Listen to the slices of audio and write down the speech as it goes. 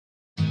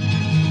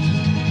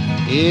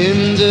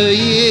In the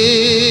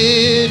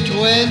year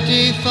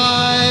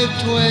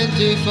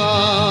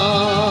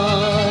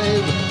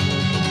 2525,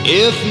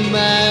 if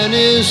man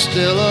is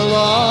still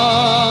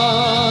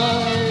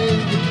alive,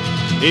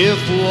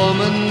 if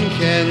woman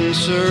can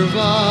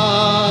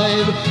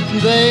survive,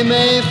 they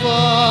may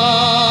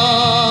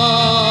find.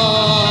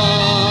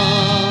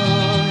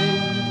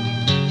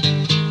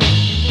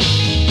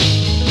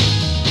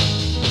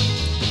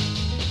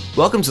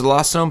 Welcome to the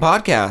Lost Zone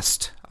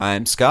Podcast.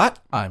 I'm Scott.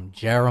 I'm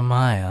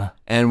Jeremiah.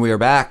 And we are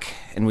back.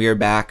 And we are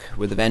back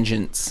with a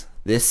vengeance.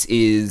 This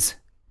is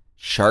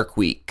Shark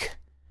Week.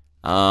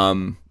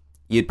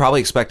 You'd probably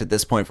expect at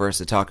this point for us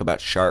to talk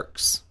about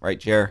sharks, right,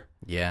 Jer?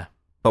 Yeah.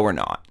 But we're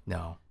not.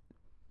 No.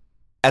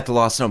 At the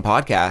Lost Zone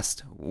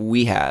Podcast,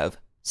 we have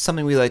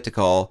something we like to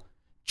call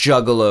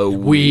Juggalo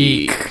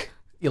Week.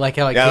 You like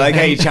how I like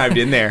how you chimed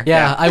in there.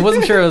 Yeah, I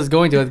wasn't sure I was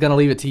going to. I was going to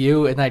leave it to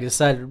you, and I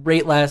decided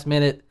right last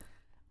minute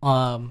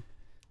to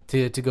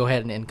go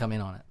ahead and come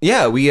in on it.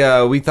 Yeah,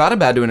 we thought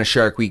about doing a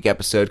Shark Week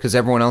episode because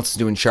everyone else is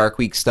doing Shark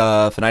Week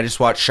stuff, and I just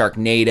watched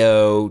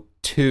Sharknado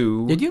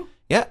 2. Did you?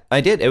 Yeah,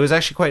 I did. It was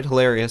actually quite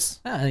hilarious.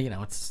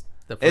 It's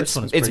the first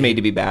one. It's made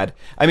to be bad.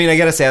 I mean, I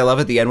gotta say, I love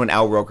at the end when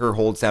Al Roker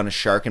holds down a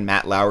shark and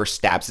Matt Lauer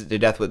stabs it to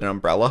death with an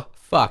umbrella.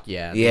 Fuck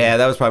yeah. Yeah,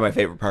 that was probably my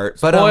favorite part.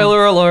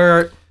 Spoiler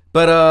alert.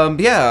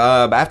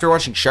 After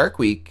watching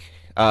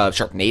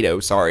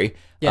Sharknado, sorry.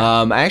 Yeah.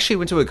 I actually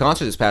went to a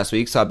concert this past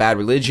week, saw Bad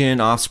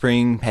Religion,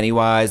 Offspring,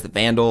 Pennywise, The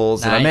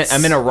Vandals, Nice. and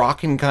I'm in a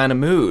rockin' kind of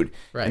mood.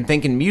 Right. I'm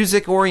thinking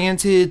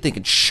music-oriented,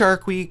 thinking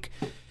Shark Week.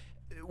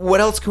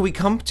 What else could we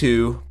come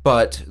to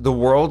but the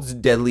world's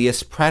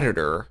deadliest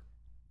predator,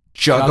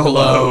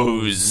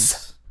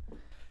 Juggalos?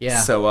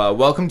 Yeah. So,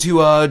 welcome to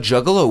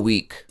Juggalo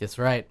Week, That's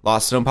right.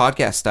 Lost Zone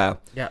Podcast style.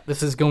 Yeah,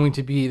 this is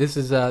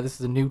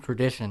a new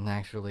tradition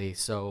actually.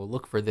 So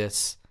look for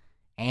this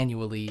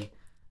annually.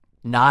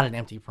 Not an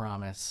empty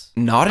promise.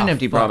 Not an A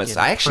empty promise.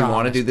 fucking I actually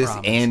want to do this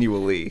promise.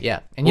 annually. Yeah,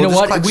 and We'll you know just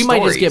what? collect We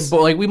might just get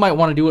stories. we might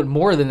want to do it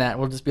more than that.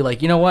 We'll just be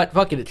like, you know what?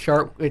 Fuck it. It's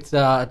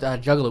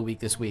Juggalo Week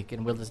this week,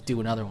 and we'll just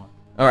do another one.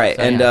 All right,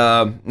 So, and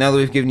yeah. now that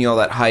we've given you all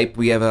that hype,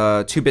 we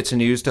have 2 bits of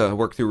news to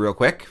work through real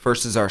quick.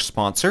 First is our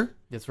sponsor,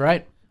 That's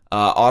right.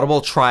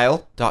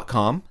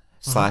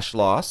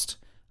 audibletrial.com/lost.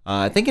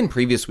 I think in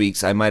previous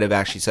weeks I might have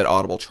actually said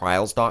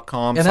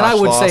audibletrials.com. And then I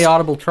would say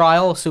Audible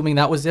Trial, assuming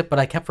that was it, but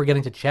I kept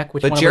forgetting to check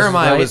which But one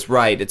Jeremiah was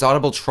right. It's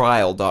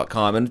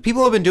audibletrial.com, and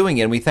people have been doing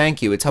it, and we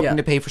thank you. It's helping Yeah.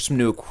 to pay for some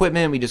new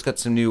equipment. We just got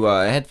some new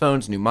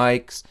headphones, new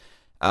mics.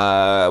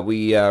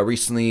 We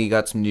recently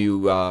got some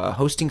new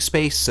hosting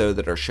space so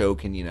that our show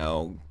can,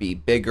 be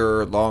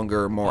bigger,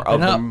 longer, more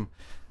of Open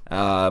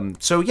them.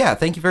 So yeah,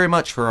 thank you very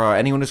much for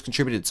anyone who's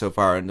contributed so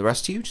far, and the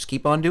rest of you, just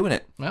keep on doing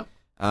it. Yep.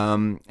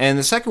 And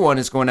the second one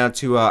is going out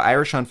to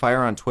Irish on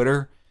Fire on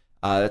Twitter.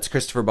 That's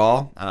Christopher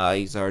Ball.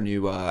 He's our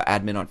new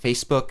admin on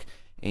Facebook,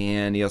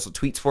 and he also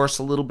tweets for us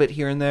a little bit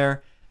here and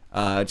there.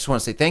 I just want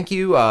to say thank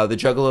you. The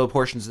Juggalo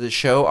portions of this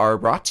show are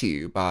brought to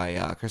you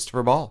by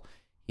Christopher Ball.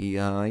 He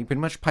pretty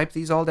much piped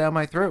these all down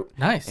my throat.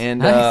 Nice.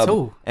 And Nice.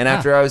 Ooh. and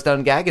after I was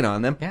done gagging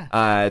on them, Yeah.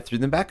 I threw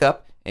them back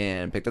up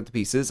and picked up the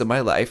pieces of my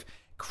life.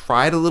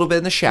 Cried a little bit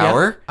in the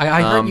shower. Yeah.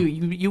 I heard you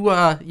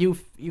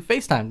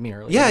FaceTimed me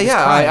earlier. Yeah, You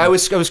yeah.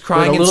 was crying. I was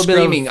crying and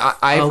screaming. A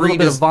Ivory little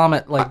bit does, of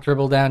vomit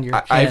dribble down your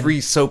chin. Ivory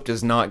soap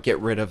does not get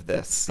rid of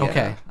this. Yeah.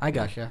 Okay, I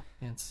gotcha.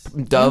 It's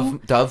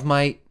Dove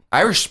might.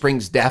 Irish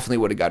Springs definitely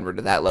would have gotten rid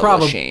of that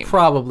level of shame.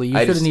 Probably. You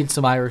I should have just- needed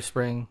some Irish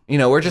Spring.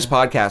 We're just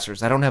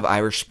podcasters. I don't have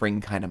Irish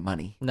Spring kind of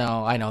money.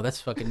 No, I know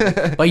that's fucking.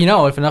 But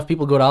if enough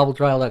people go to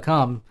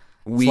audibletrial.com,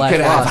 We could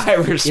have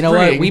Irish You know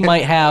what? Spring. We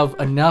might have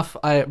enough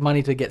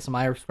money to get some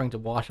Irish Spring to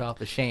wash off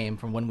the shame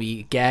from when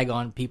we gag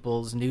on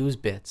people's news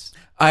bits.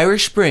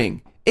 Irish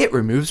Spring. It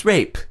removes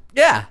rape.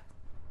 Yeah.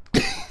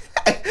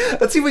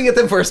 Let's see if we can get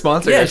them for a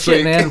sponsor. Yeah, next shit,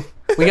 week. man.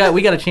 We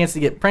got a chance to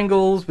get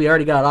Pringles. We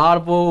already got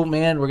Audible,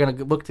 man. We're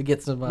gonna look to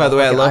get some. By the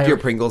way, I fucking love your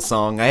Irish- Pringles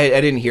song. I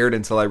didn't hear it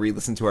until I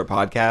re-listened to our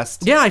podcast.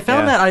 Yeah, I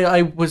found that.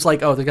 I was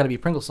like, oh, there's got to be a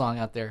Pringle song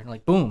out there. And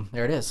like, boom,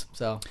 there it is.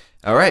 So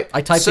All right.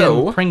 I typed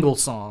in Pringle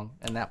song,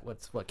 and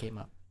that's what came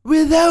up.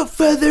 Without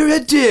further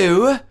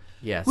ado,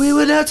 Yes. we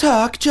will now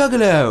talk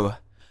Juggalo.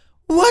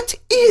 What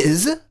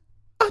is a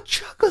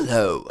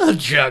Juggalo? a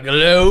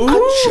Juggalo.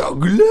 A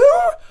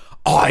Juggalo?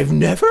 I've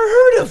never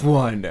heard of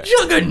one.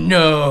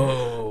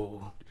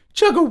 Juggalo.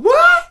 Jugga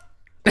what?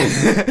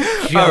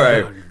 All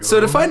right. So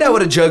to find out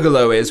what a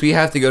Juggalo is, we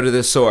have to go to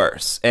the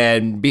source.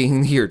 And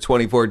being here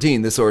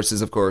 2014, the source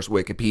is, of course,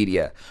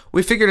 Wikipedia.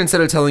 We figured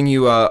instead of telling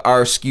you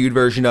our skewed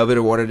version of it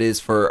or what it is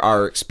for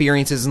our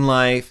experiences in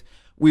life,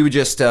 we would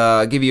just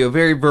give you a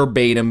very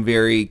verbatim,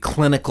 very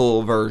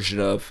clinical version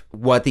of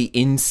what the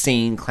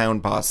Insane Clown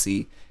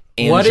Posse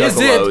and What is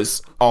it?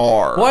 Juggalos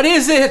are. What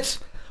is it?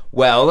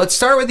 Well, let's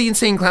start with the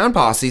Insane Clown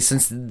Posse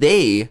since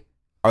they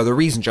are the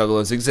reason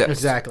Juggalos exist.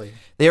 Exactly.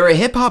 They are a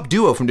hip-hop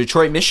duo from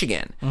Detroit,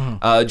 Michigan.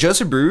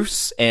 Joseph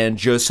Bruce and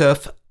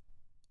Joseph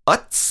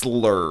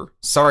Utzler.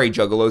 Sorry,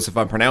 Juggalos, if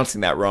I'm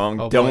pronouncing that wrong.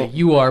 Oh, boy,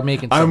 you are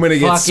making some I'm going to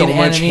get so fucking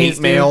much enemies,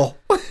 hate mail.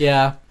 dude.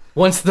 Yeah.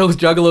 Once those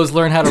juggalos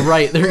learn how to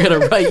write, they're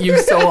gonna write you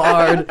so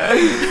hard.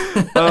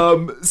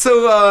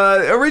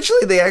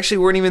 Originally they actually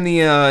weren't even the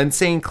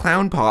Insane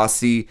Clown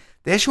Posse.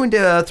 They actually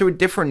went through a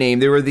different name.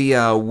 They were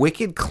the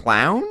Wicked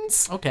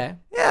Clowns. Okay.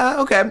 Yeah,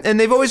 okay. And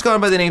they've always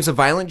gone by the names of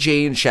Violent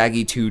J and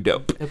Shaggy 2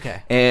 Dope.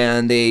 Okay.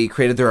 And they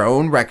created their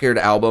own record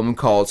album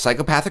called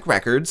Psychopathic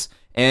Records.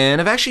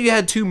 And I've actually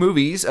had 2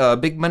 movies,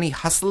 Big Money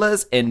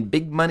Hustlers and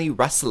Big Money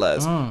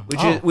Rustlers,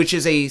 which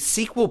is a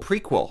sequel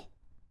prequel.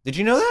 Did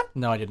you know that?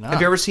 No, I did not.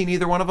 Have you ever seen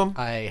either one of them?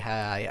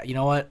 You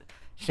know what?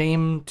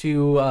 Shame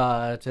to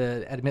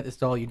admit this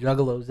to all you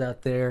juggalos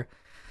out there.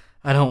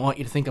 I don't want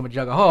you to think I'm a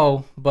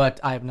juggaho, but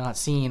I have not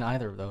seen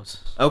either of those.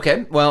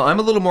 Okay, well, I'm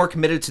a little more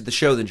committed to the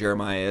show than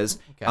Jeremiah is.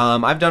 Okay.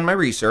 I've done my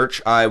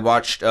research. I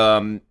watched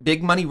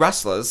Big Money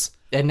Rustlers.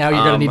 And now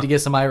you're going to need to get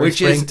some Irish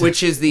Spring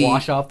which is the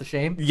wash off the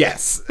shame?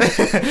 Yes.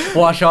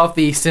 Wash off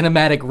the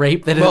cinematic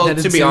rape that Well, that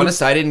to be ensued?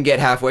 honest, I didn't get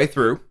halfway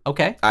through.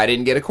 Okay. I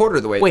didn't get a quarter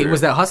of the way through. Wait,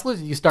 was that Hustlers?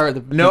 Did you start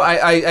at the... No,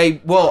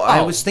 I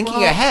was thinking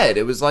well. ahead.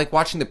 It was like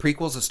watching the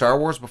prequels of Star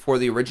Wars before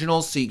the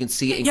originals, so you can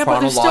see it in but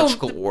they're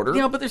chronological order.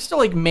 Yeah, but they're still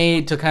like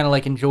made to kind of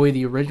like enjoy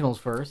the originals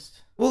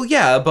first. Well,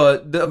 yeah,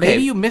 but okay.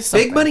 Maybe you missed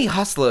something. Big Money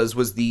Hustlers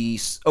was the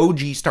OG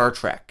Star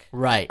Trek,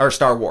 Right. or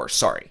Star Wars.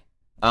 Sorry.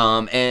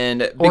 And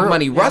Big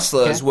Money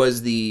Rustlers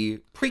was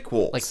the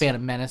prequels, Like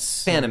Phantom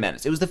Menace. Phantom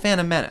Menace. It was the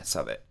Phantom Menace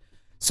of it.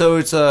 So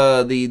it's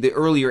the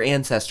earlier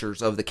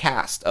ancestors of the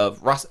cast of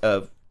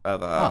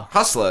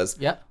Hustlers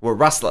were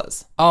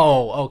Rustlers.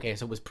 Oh, okay.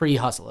 So it was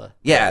pre-Hustler.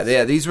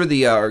 Yeah. These were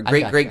the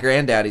great gotcha. great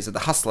granddaddies of the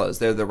Hustlers.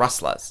 They're the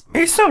Rustlers.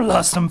 Me so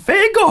lost some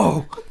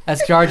fago.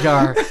 That's Jar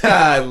Jar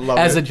I love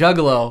as it. a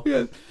juggalo.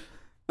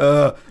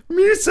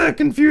 Me so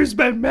confused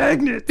by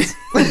magnets.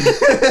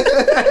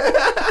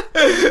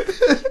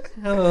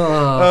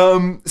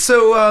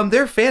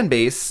 Their fan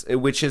base,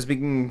 which has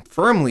been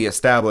firmly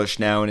established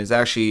now and is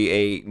actually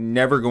a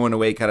never going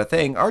away kind of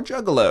thing, are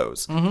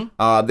juggalos.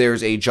 Mm-hmm.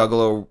 There's a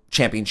Juggalo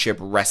Championship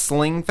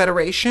Wrestling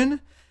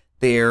Federation.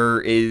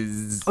 There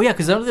is... Oh, yeah,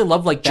 because don't they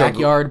love, like,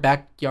 backyard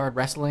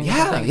wrestling? or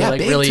something? They're, like,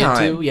 big really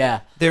time. into?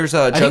 Yeah. There's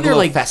think they're, Juggalo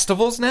like-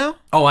 festivals now.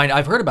 Oh,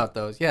 I've heard about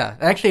those, yeah.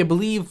 Actually, I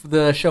believe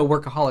the show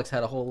Workaholics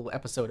had a whole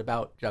episode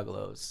about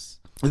juggalos.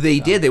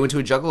 They did. They went to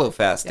a Juggalo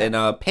Fest. Yeah.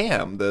 And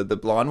Pam, the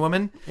blonde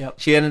woman,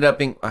 she ended up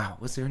being...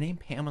 was her name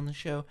Pam on the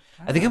show?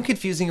 I think I'm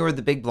confusing her with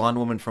the big blonde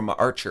woman from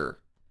Archer.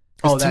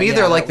 To me,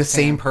 they're like the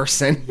same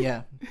person.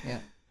 Yeah.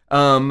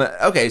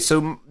 Okay,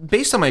 so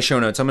based on my show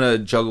notes, I'm going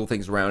to juggle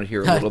things around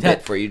here a little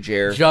bit for you,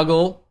 Jer.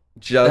 Juggle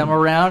them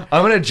around?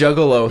 I'm going to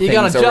juggalo You things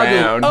gotta juggle.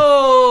 around.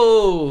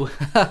 Oh!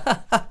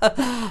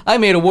 I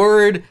made a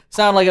word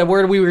sound like a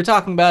word we were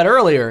talking about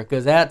earlier,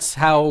 because that's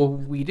how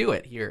we do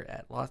it here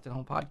at Lost at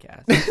Home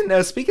Podcast.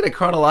 Now, speaking of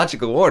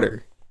chronological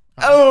order...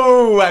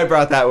 I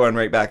brought that one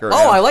right back around.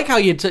 Oh, I like how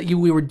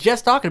we were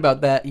just talking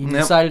about that. You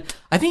decided,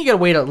 I think you got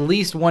to wait at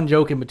least one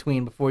joke in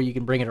between before you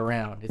can bring it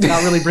around. It's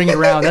not really bringing it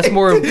around. That's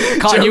more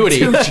continuity.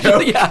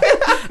 Joke. Yeah.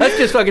 That's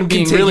just fucking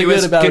being really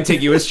good about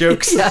contiguous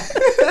jokes.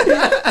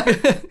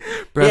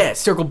 Yeah,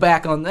 circle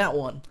back on that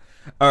one.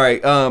 All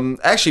right.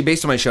 Actually,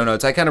 based on my show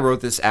notes, I kind of wrote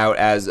this out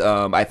as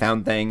I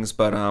found things,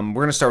 but we're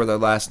going to start with our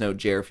last note,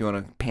 Jer, if you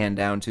want to pan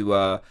down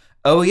to,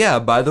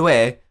 by the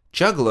way,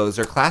 Juggalos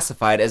are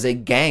classified as a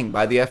gang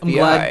by the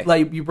FBI. I'm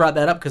glad you brought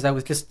that up because I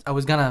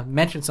was gonna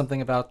mention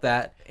something about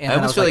that. And I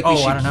almost feel like we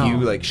should cue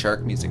like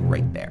shark music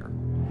right there.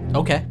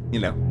 Okay. You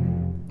know,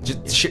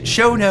 just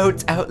show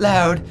notes out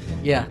loud.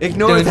 Yeah.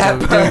 Ignore that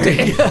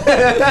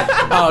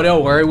part. Oh,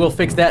 don't worry, we'll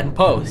fix that in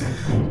post.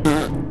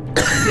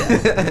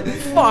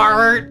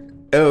 Fart.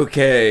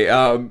 Okay,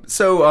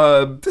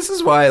 so this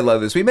is why I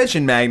love this. We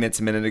mentioned magnets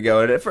a minute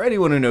ago, and for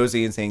anyone who knows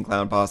the Insane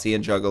Clown Posse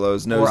and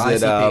Juggalos knows Or that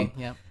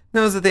ICP,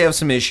 knows that they have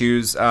some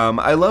issues.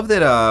 I love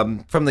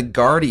that from The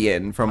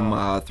Guardian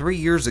from 3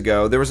 years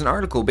ago, there was an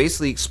article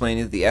basically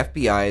explaining that the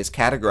FBI has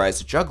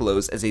categorized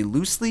Juggalos as a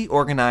loosely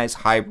organized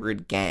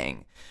hybrid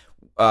gang,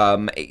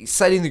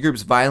 citing the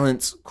group's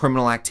violence,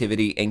 criminal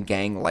activity, and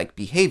gang-like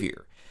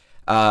behavior.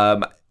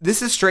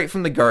 This is straight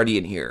from The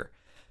Guardian here.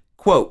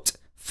 Quote,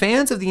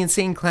 fans of the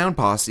Insane Clown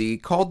Posse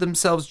called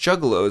themselves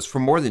Juggalos for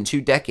more than 2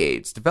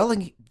 decades,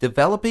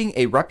 developing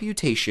a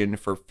reputation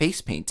for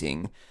face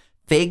painting,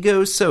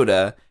 Faygo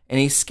soda, and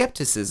a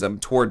skepticism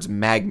towards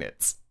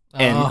magnets.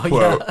 End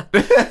quote.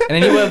 Yeah.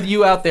 And any of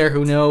you out there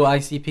who know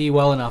ICP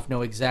well enough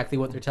know exactly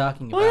what they're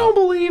talking about. I don't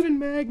believe in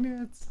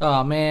magnets.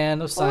 Oh man,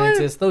 those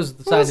scientists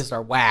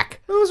are whack.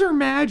 Those are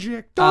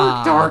magic.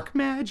 Dark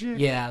magic.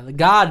 Yeah, the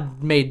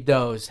God made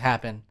those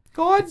happen.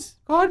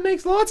 God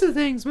makes lots of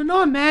things, but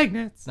not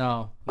magnets.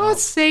 No. Oh,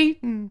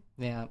 Satan.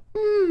 Yeah.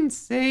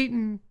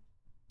 Satan.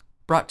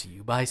 Brought to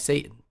you by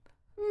Satan.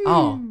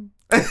 Oh.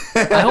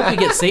 I hope we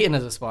get Satan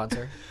as a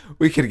sponsor.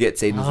 We could get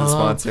Satan as a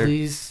sponsor.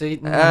 Please,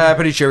 Satan. I'm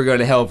pretty sure we're going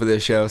to hell for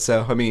this show,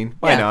 so, I mean,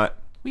 why not?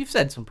 We've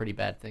said some pretty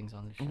bad things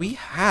on the show. We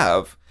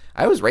have.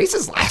 I was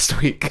racist last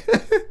week.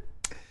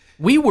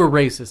 We were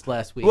racist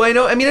last week. Well,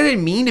 I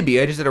didn't mean to be.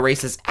 I just had a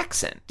racist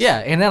accent. Yeah,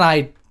 and then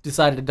I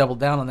decided to double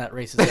down on that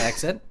racist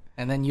accent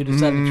and then you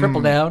decided to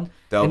triple down.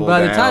 Double and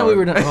by the time we down.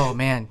 were done, oh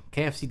man,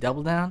 KFC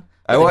Double Down.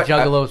 I The wa-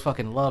 Juggalos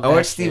fucking love I that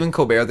watched shit. Stephen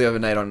Colbert the other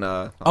night on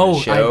the Oh,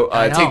 show.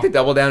 I know. Take the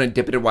double down and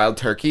dip it in wild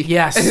turkey.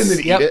 Yes. And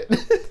then Yep. eat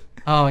it.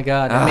 Oh my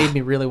god, that made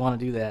me really want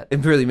to do that.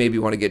 It really made me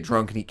want to get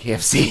drunk and eat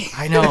KFC.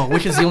 I know,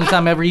 which is the only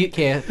time I ever eat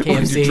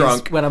KFC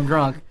drunk. when I'm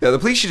drunk. Yeah, the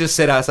police should just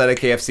sit outside of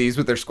KFCs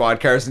with their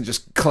squad cars and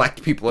just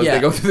collect people as Yeah.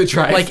 they go through the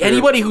drive-thru. Like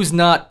anybody who's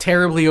not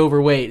terribly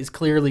overweight is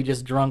clearly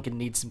just drunk and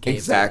needs some KFC.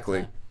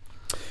 Exactly.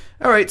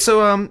 All right,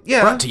 so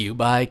yeah. Brought to you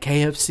by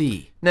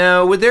KFC.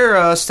 Now, with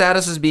their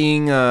status as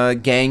being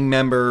gang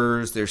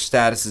members, their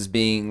status as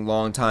being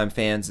longtime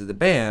fans of the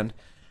band,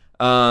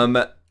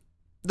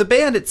 the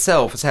band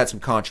itself has had some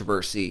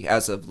controversy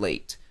as of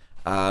late.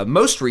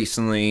 Most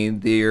recently,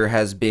 there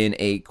has been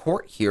a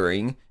court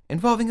hearing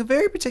involving a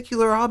very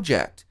particular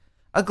object,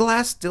 a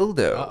glass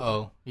dildo.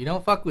 Uh-oh. You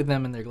don't fuck with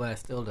them and their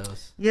glass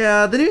dildos.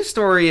 Yeah, the news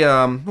story,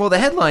 well, the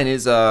headline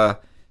is,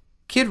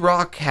 Kid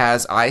Rock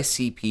has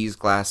ICP's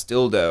glass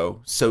dildo,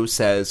 so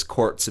says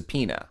court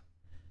subpoena.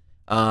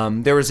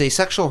 There was a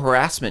sexual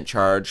harassment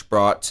charge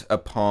brought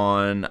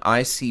upon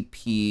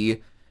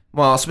ICP,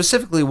 well,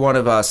 specifically one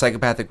of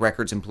Psychopathic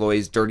Records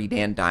employees, Dirty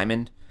Dan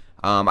Diamond.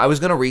 I was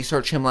going to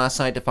research him last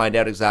night to find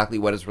out exactly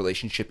what his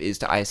relationship is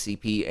to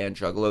ICP and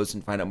Juggalos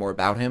and find out more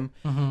about him.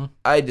 Mm-hmm.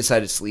 I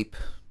decided to sleep.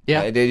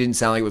 Yeah. It didn't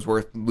sound like it was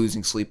worth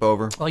losing sleep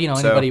over. Well, you know,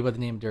 So- anybody with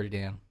the name Dirty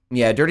Dan.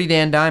 Yeah, Dirty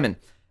Dan Diamond.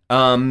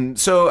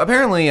 So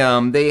apparently,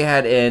 they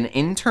had an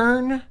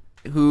intern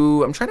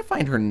who, I'm trying to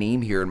find her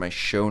name here in my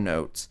show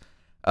notes.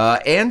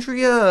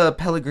 Andrea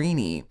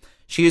Pellegrini.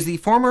 She is the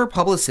former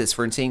publicist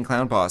for Insane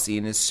Clown Posse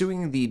and is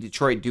suing the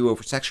Detroit duo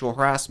for sexual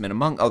harassment,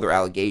 among other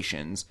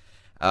allegations.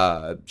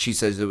 She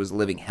says it was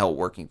living hell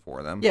working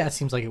for them. Yeah, it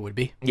seems like it would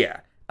be. Yeah.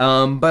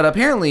 But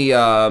apparently,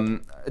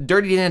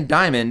 Dirty Dan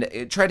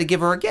Diamond tried to give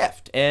her a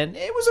gift, and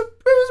it was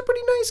a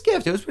pretty nice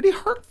gift. It was pretty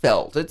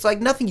heartfelt. It's like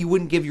nothing you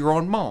wouldn't give your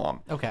own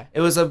mom. Okay.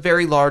 It was a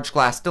very large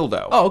glass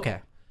dildo. Oh, okay.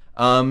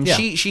 Yeah,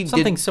 She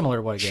something did, similar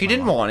to what I gave She my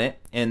didn't mom. want it,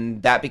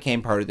 and that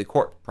became part of the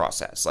court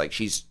process. Like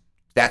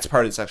that's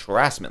part of the sexual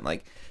harassment.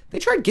 Like they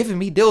tried giving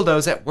me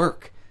dildos at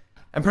work.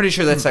 I'm pretty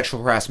sure that's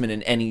sexual harassment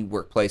in any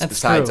workplace That's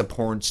besides true. a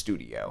porn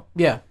studio.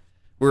 Yeah.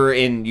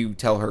 Wherein you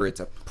tell her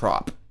it's a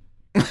prop.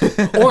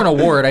 Or an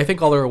award. I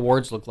think all their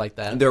awards look like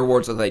that. Their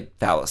awards look like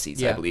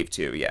fallacies, I Yeah. believe,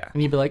 too. Yeah.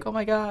 And you'd be like, oh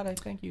my god, I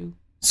thank you.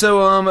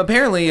 So,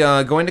 apparently,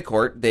 going to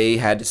court, they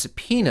had to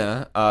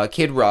subpoena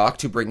Kid Rock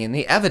to bring in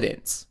the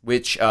evidence,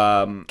 which,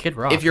 Kid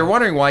Rock, if you're huh?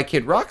 wondering why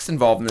Kid Rock's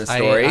involved in this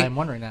story, I'm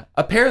wondering that.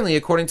 apparently,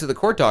 according to the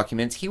court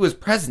documents, he was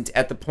present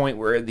at the point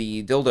where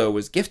the dildo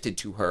was gifted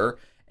to her,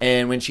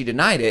 and when she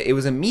denied it, it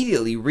was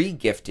immediately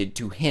re-gifted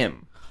to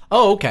him.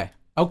 Oh, okay.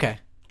 Okay.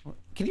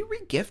 Can you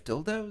re-gift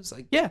dildos?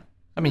 Like, Yeah.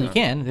 I mean, you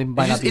can. It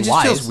might not be it just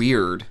wise. feels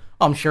weird.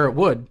 Oh, I'm sure it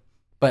would.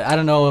 But I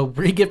don't know. A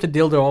re-gifted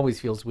dildo always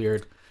feels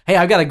weird. Hey,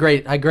 I've got a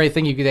great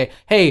thing you could say.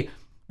 Hey,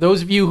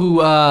 those of you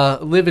who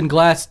live in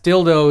glass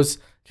dildos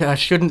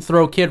shouldn't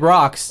throw Kid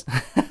Rocks.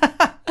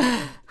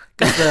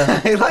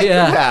 I like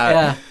Yeah.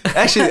 that.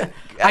 Actually,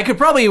 I could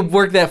probably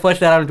work that, flesh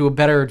that out into a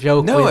better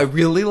joke. no, I with,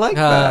 really like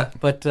that.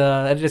 but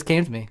it just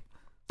came to me.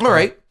 All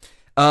right.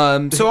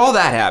 So all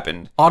that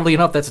happened. Oddly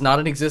enough, that's not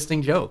an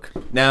existing joke.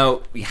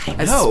 Now,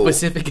 As no,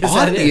 specific as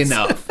that oddly is.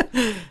 enough.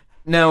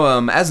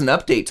 Now, as an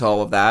update to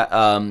all of that,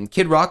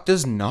 Kid Rock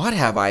does not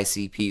have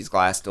ICP's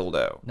glass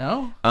dildo.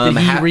 No? Um,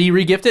 Did he ha-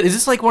 re-gift it? Is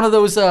this like one of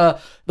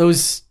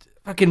those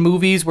fucking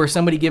movies where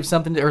somebody gives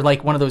something to, or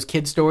like one of those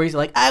kid stories,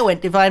 like, I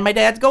went to find my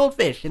dad's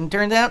goldfish and it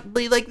turns out to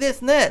be like this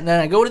and that, and then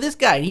I go to this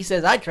guy and he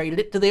says I traded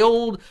it to the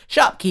old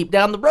shopkeep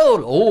down the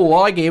road. Oh,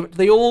 I gave it to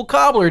the old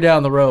cobbler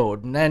down the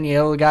road. And then,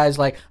 the guy's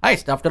like, I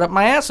stuffed it up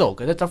my asshole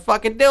because it's a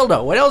fucking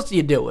dildo. What else do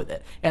you do with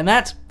it? And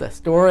that's the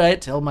story I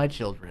tell my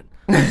children.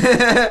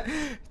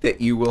 That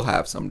you will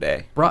have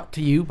someday. Brought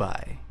to you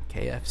by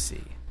KFC.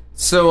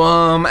 So,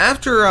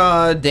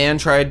 after Dan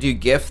tried to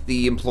gift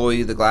the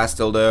employee the glass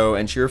dildo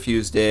and she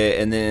refused it,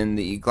 and then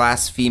the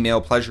glass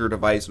female pleasure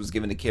device was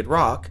given to Kid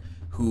Rock,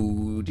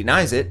 who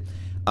denies it,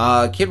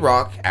 Kid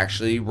Rock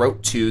actually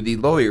wrote to the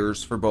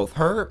lawyers for both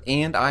her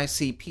and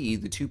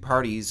ICP, the two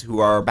parties who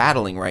are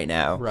battling right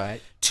now,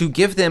 Right. to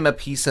give them a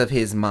piece of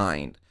his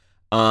mind.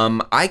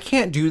 I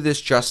can't do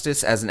this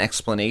justice as an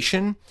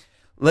explanation.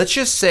 Let's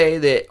just say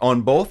that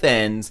on both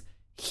ends,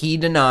 he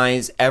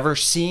denies ever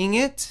seeing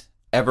it,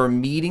 ever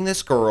meeting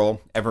this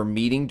girl, ever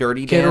meeting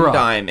Dirty Kid Dan Rock.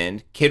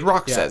 Diamond. Kid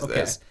Rock says okay.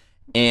 this.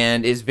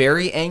 And is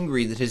very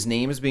angry that his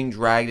name is being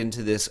dragged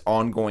into this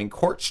ongoing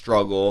court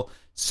struggle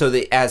so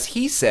that, as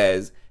he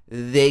says,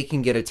 they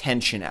can get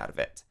attention out of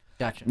it.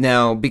 Gotcha.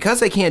 Now,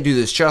 because I can't do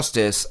this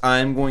justice,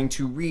 I'm going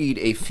to read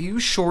a few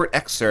short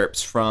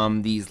excerpts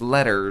from these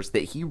letters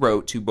that he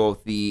wrote to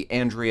both the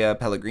Andrea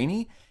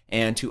Pellegrini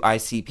and to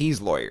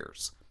ICP's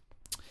lawyers.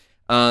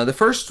 The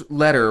first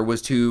letter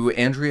was to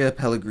Andrea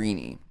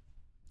Pellegrini.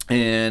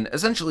 And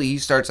essentially, he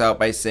starts out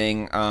by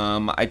saying,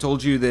 I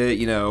told you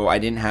that, I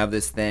didn't have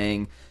this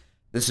thing.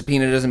 The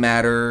subpoena doesn't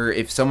matter.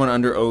 If someone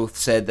under oath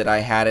said that I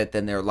had it,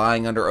 then they're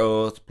lying under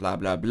oath, blah,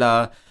 blah,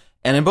 blah.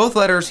 And in both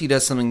letters, he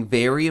does something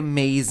very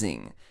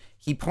amazing.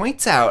 he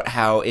points out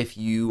how if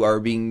you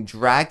are being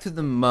dragged through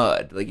the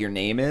mud, like your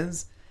name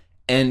is,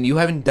 and you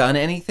haven't done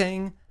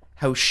anything,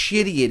 how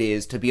shitty it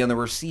is to be on the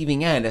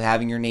receiving end of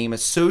having your name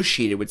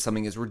associated with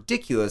something as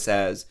ridiculous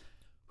as,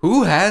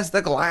 who has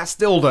the glass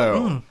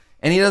dildo?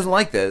 And he doesn't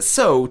like this.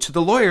 So, to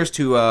the lawyers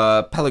to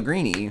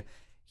Pellegrini,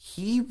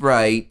 he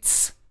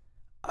writes...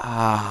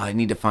 I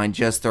need to find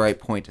just the right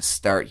point to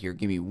start here.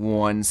 Give me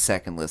 1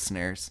 second,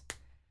 listeners.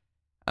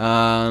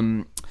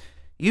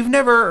 You've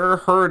never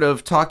heard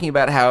of talking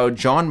about how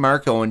John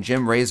Marco and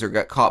Jim Razor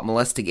got caught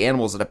molesting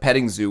animals at a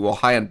petting zoo while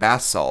high on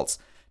bath salts.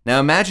 Now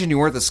imagine you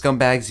weren't the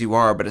scumbags you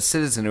are, but a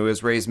citizen who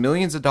has raised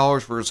millions of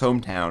dollars for his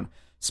hometown,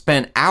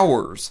 spent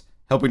hours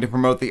helping to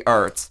promote the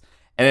arts,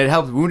 and it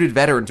helped wounded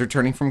veterans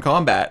returning from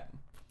combat.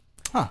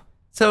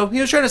 So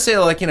he was trying to say,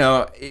 like,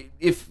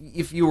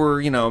 if you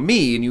were,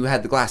 me and you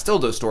had the glass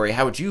dildo story,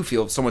 how would you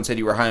feel if someone said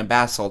you were high on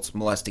bath salts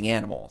molesting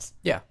animals?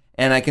 Yeah.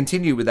 And I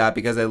continue with that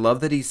because I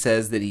love that he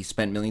says that he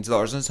spent millions of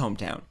dollars in his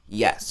hometown.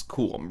 Yes,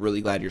 cool. I'm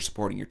really glad you're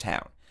supporting your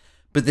town.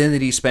 But then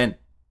that he spent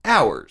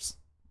hours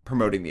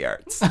promoting the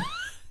arts.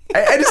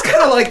 I just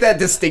kind of like that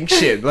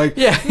distinction. Like,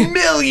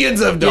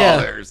 millions of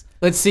dollars. Yeah.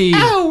 Let's see.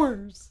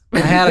 Hours. I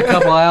had a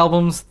couple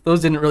albums.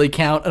 Those didn't really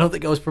count. I don't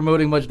think I was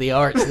promoting much of the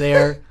arts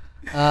there.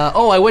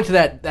 I went to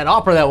that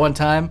opera that one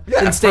time.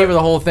 Didn't stay for the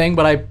whole thing,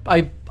 but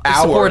I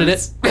supported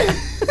it.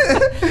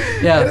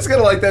 Yeah. I just kind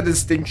of like that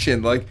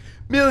distinction. Like,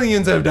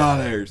 millions of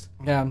dollars.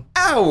 Yeah.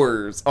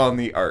 Hours on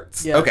the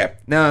arts. Yeah. Okay.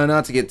 Now,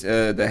 not to get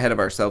ahead of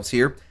ourselves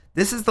here.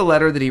 This is the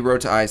letter that he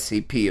wrote to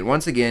ICP. And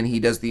once again,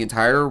 he does the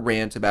entire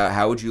rant about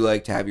how would you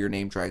like to have your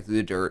name dragged through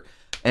the dirt.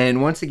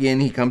 And once again,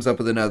 he comes up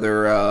with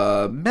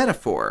another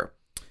metaphor.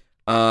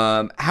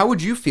 How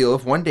would you feel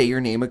if one day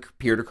your name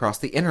appeared across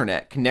the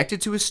internet,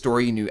 connected to a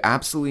story you knew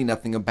absolutely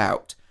nothing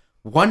about?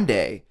 One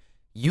day,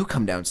 you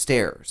come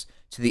downstairs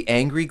to the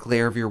angry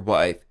glare of your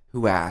wife,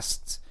 who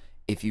asks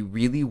if you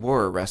really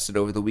were arrested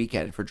over the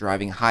weekend for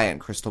driving high on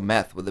crystal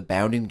meth with a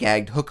bound and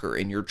gagged hooker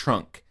in your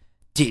trunk.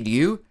 Did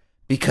you?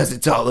 Because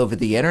it's all over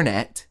the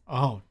internet.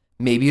 Oh.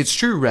 Maybe it's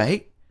true,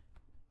 right?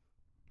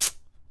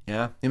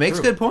 Yeah, he makes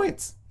good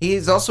points.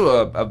 He's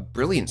also a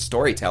brilliant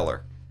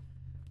storyteller.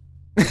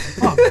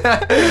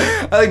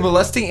 I like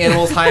molesting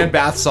animals high on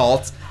bath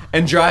salts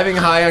and driving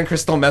high on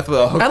crystal meth with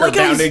a hooker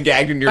bound and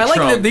gagged in your trunk.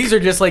 I like that these are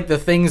just like the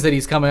things that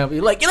he's coming up with.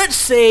 Like, let's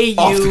say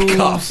Off you, the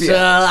cuff,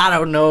 I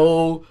don't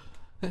know.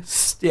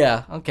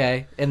 Yeah,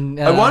 okay. And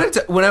I wanted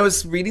to, when I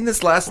was reading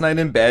this last night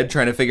in bed,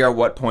 trying to figure out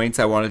what points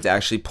I wanted to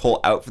actually pull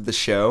out for the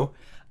show,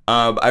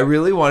 I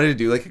really wanted to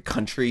do like a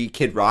country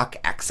Kid Rock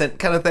accent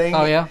kind of thing.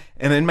 Oh, yeah?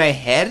 And in my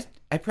head,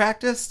 I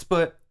practiced,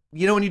 but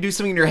you know when you do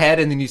something in your head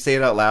and then you say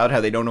it out loud, how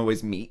they don't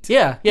always meet?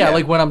 Yeah,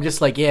 like when I'm just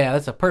like, yeah,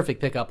 that's a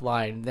perfect pickup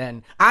line.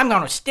 Then I'm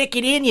gonna stick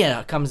it in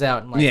you comes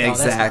out. And like, yeah, oh, that's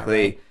not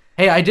exactly. right.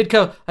 Hey, I did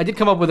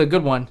come up with a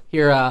good one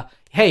here.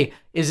 Hey,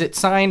 is it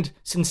signed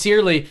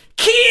sincerely?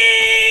 Kid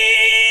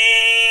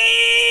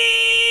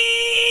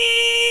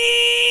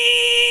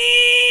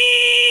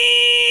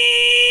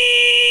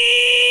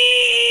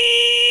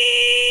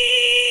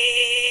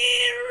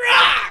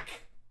Rock.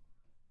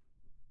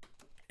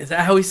 Is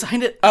that how he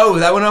signed it? Oh,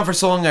 that went on for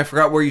so long I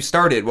forgot where you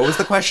started. What was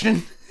the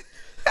question?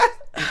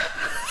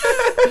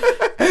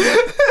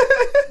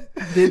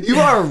 You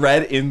are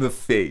red in the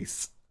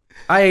face.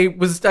 I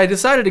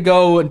decided to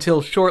go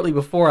until shortly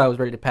before I was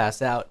ready to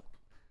pass out.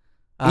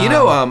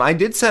 I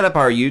did set up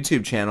our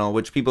YouTube channel,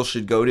 which people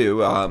should go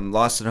to,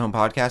 Lost at Home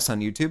Podcast on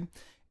YouTube,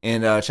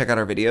 and check out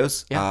our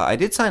videos. Yeah. I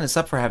did sign us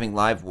up for having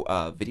live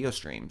video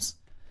streams.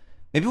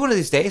 Maybe one of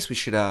these days we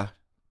should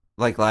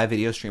live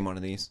video stream one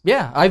of these.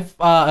 Yeah, I did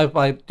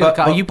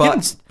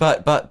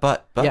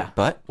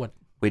But what?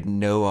 With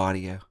no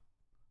audio,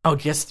 Oh,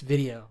 just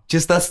video.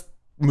 just us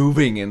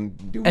moving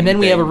and doing. And then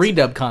we have a things.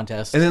 redub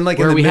contest. And then, like,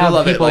 where in the we middle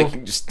have of people, it, like, you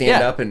can just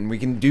stand up and we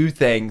can do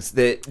things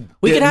that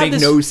we could have make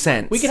this, no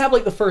sense. We could have,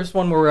 like, the first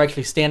one where we're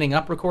actually standing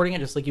up recording it,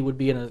 just like you would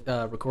be in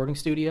a recording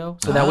studio.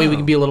 So that way we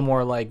can be a little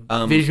more, like,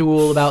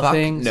 visual about Fuck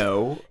things.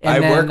 No. And I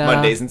then, work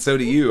Mondays, and so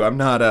do you. I'm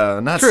not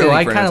True, standing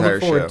I for an kind of entire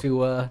look forward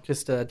show. to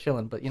just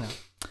chilling, but, you know.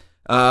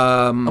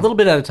 A A little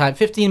bit at a time,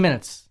 15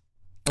 minutes.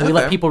 And we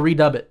let people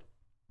redub it.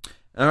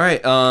 All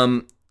right.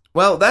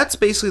 Well, that's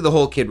basically the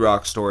whole Kid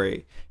Rock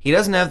story. He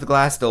doesn't have the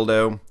glass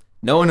dildo.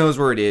 No one knows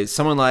where it is.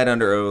 Someone lied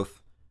under oath.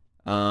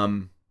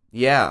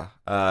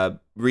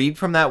 Read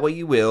from that what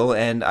you will.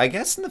 And I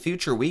guess in the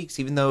future weeks,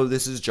 even though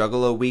this is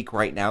Juggalo week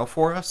right now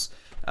for us,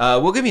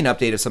 we'll give you an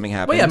update if something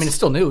happens. Well, yeah, I mean, it's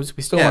still news.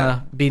 We still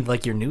want to be,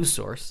 like, your news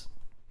source.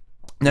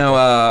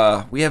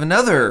 Now, we have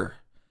another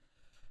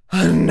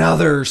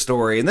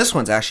story, and this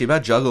one's actually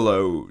about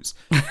Juggalos.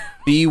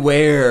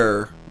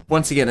 Beware.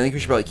 Once again, I think we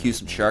should probably cue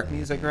some shark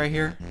music right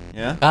here.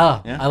 Yeah?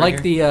 Ah, Yeah, I right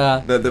like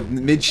here. The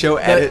mid-show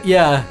edit.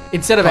 Yeah,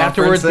 instead of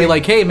afterwards be thing.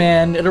 like, hey,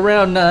 man, at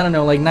around, I don't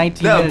know, like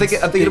 19 No, I'm minutes.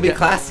 thinking it'll be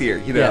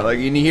classier, you know, Yeah. like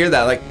when you hear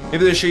that, like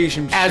maybe they'll show you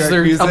some As shark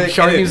there's music.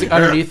 shark and music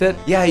underneath it.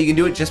 Yeah, you can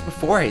do it just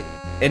before it.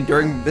 and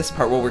during this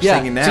part while we're Yeah.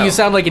 singing now. So you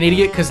sound like an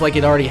idiot because like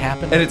it already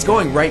happened. and it's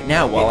going right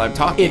now while I'm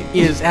talking. It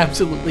is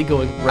absolutely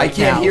going right now. I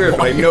can't hear it,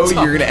 but I while know you're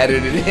you're going to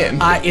edit it in.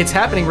 talking. It's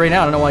happening right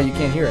now. I don't know why you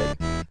can't hear it.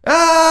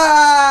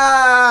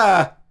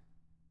 Ah!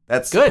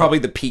 That's Good. probably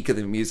the peak of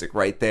the music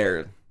right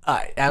there.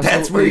 Absolutely.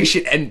 That's where you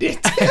should end it.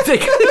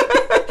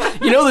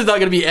 You know there's not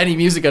going to be any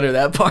music under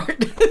that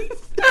part.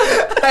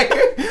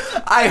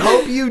 I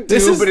hope you do,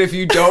 This is- but if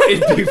you don't,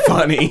 it'd be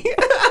funny.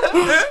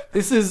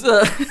 This is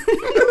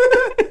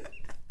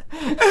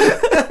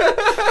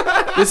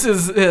this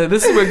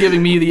is where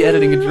giving me the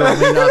editing control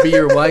may not be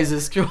your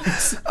wisest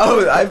choice.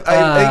 Oh, I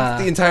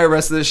think the entire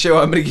rest of the show,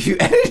 I'm going to give you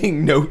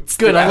editing notes.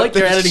 Good, I throughout like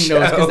your the editing show.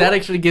 notes because that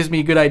actually gives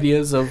me good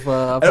ideas of.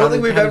 I don't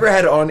think we've ever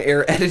had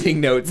on-air editing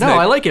notes. No,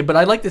 I like it, but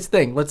I like this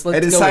thing. Let's I go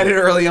decided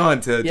with it. early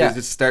on to Yeah.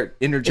 just start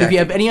interjecting. If you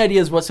have any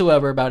ideas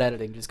whatsoever about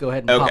editing, just go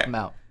ahead and pop Okay. them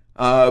out.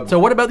 So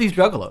what about these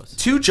juggalos?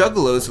 2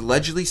 juggalos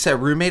allegedly set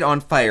roommate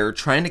on fire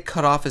trying to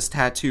cut off his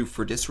tattoo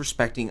for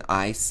disrespecting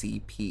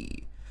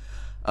ICP.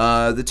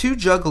 The 2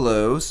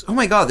 juggalos... Oh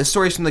my god, this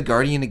story's from The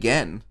Guardian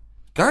again.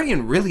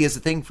 Guardian really is a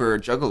thing for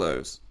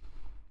juggalos.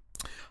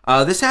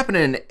 This happened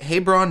in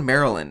Hebron,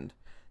 Maryland.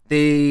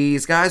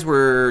 These guys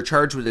were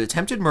charged with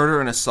attempted murder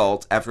and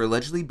assault after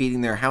allegedly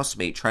beating their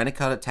housemate trying to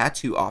cut a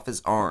tattoo off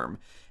his arm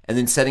and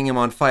then setting him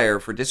on fire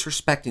for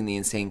disrespecting the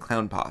Insane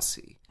Clown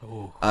Posse.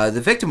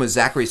 The victim was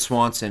Zachary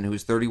Swanson, who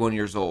was 31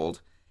 years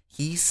old.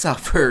 He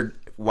suffered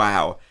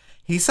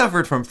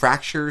from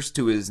fractures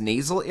to his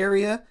nasal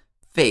area,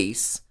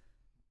 face,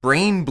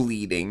 brain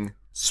bleeding,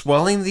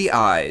 swelling of the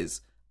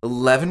eyes,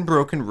 11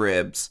 broken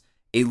ribs,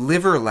 a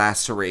liver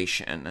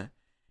laceration,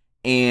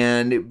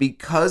 and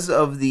because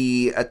of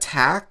the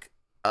attack,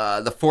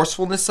 the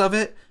forcefulness of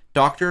it,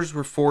 doctors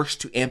were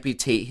forced to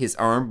amputate his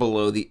arm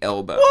below the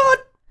elbow.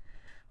 What?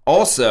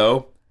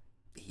 Also,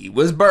 he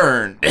was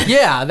burned.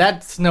 Yeah,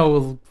 that's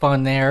no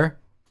fun there.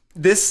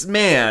 This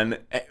man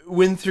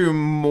went through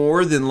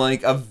more than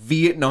like a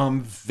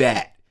Vietnam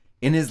vet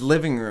in his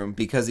living room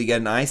because he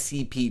got an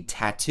ICP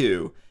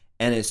tattoo,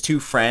 and his 2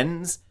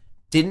 friends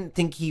didn't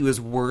think he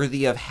was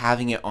worthy of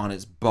having it on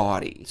his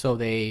body. So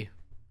they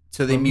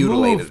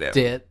mutilated removed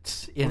him.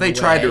 it. They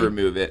tried to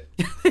remove it.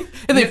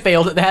 and they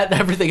failed at that.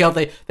 Everything else,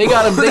 they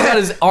got him. They got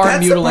his arm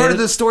That's mutilated. the part of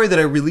the story that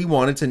I really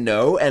wanted to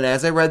know. And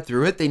as I read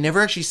through it, they never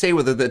actually say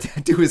whether the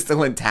tattoo is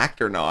still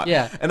intact or not.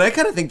 Yeah. And I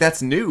kind of think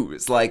that's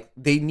news. Like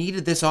they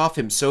needed this off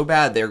him so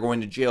bad they're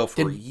going to jail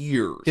for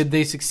years. Did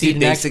they succeed? Did in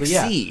they actually,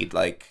 yeah. succeed?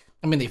 Like.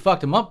 I mean, they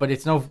fucked him up, but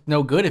it's no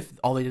good if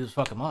all they did was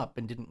fuck him up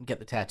and didn't get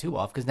the tattoo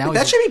off. Because now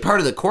that should be part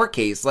of the court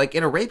case. Like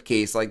in a rape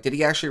case, like did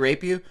he actually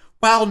rape you?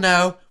 Well,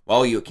 no.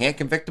 Well, you can't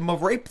convict him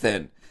of rape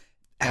then.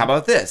 How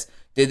about this?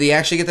 Did they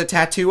actually get the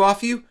tattoo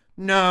off you?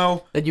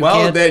 No.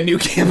 Then you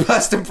can't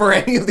bust him for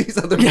any of these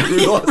other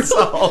brutal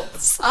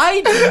assaults.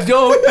 I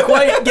don't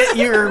quite get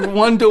your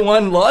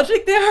one-to-one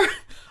logic there.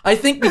 I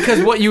think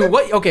because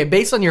okay,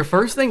 based on your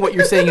first thing, what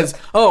you're saying is,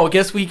 I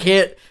guess we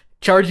can't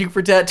charge you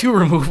for tattoo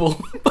removal.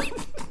 But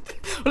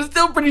I'm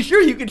still pretty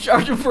sure you can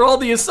charge him for all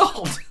the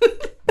assault.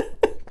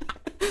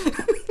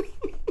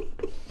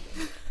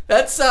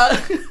 That's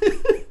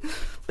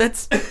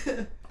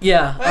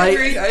yeah. I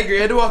agree. I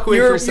had to walk away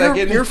for a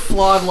second. Your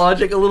flawed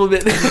logic a little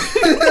bit.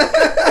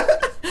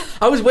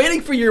 I was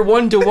waiting for your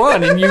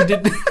one-to-one, and you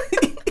didn't.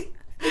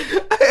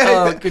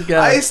 Oh, good God.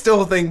 I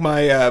still think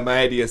my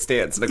idea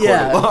stands in a court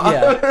of law.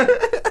 Yeah.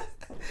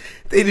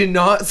 They did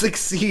not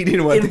succeed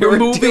in what they were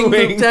removing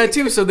doing. the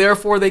tattoo, so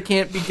therefore they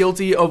can't be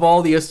guilty of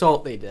all the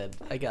assault they did.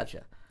 I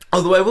gotcha.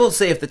 Although I will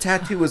say, if the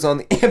tattoo was on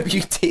the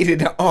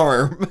amputated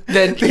arm,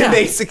 then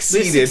they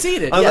succeeded. They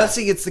succeeded, unless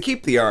he gets to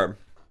keep the arm.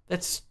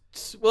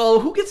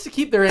 Who gets to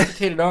keep their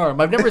amputated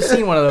arm? I've never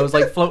seen one of those,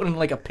 like, floating in,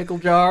 like, a pickle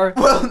jar.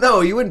 Well,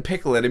 no, you wouldn't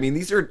pickle it. I mean,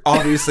 these are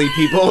obviously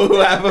people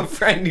who have a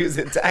friend who's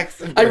a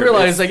taxidermist. I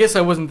realized, I guess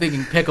I wasn't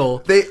thinking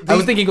pickle. I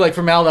was thinking, like,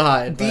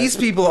 formaldehyde. These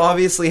people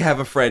obviously have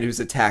a friend who's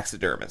a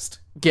taxidermist.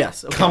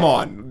 Yes. Okay. Come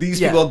on. These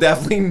people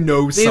definitely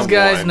know someone. These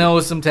guys know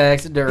some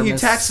taxidermists. You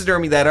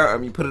taxidermy that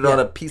arm, you put it on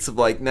a piece of,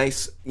 like,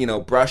 nice,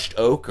 brushed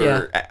oak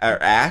or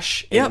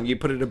ash, and you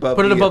put it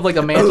above like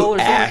a mantle or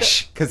something.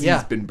 Ash, because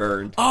he's been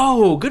burned.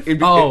 Oh, good.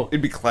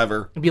 It'd be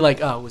clever. It'd be like,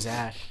 it was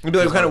ash. It'd be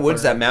like, what kind of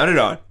wood's that mounted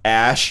on?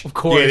 Ash. Of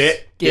course.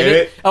 Get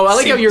it? Oh, I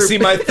like how you're... See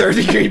my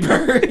third-degree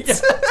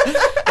burns?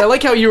 I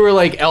like how you were,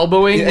 like,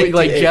 elbowing,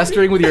 like,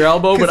 gesturing with your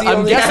elbow, but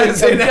I'm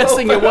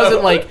guessing it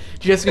wasn't, like,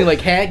 gesturing,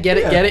 like, get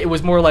it. It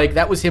was more like,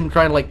 that was him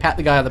trying to, like, pat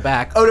the guy on the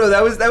back. Oh, no,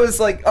 that was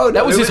like,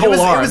 that was his whole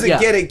arm. It was a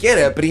get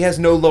it, but he has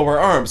no lower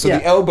arm, so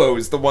the elbow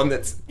is the one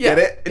that's get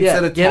it,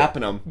 instead of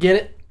tapping him.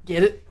 Get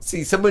it.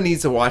 See, someone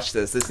needs to watch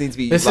this. This needs to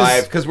be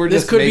live, because we're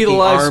just making making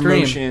arm stream.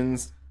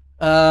 motions.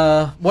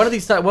 One of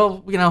these times,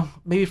 well,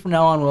 maybe from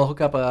now on we'll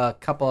hook up a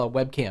couple of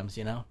webcams,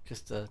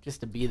 just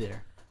to be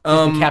there.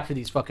 Just to capture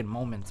these fucking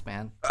moments,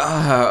 man.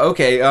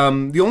 Okay.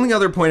 The only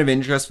other point of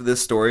interest for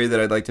this story that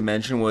I'd like to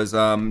mention was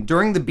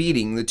during the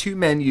beating, the 2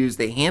 men used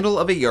the handle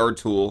of a yard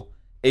tool,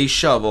 a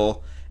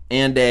shovel,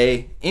 and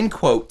a, in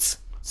quotes,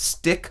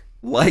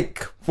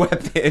 stick-like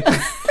weapon.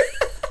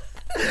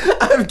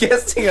 I I'm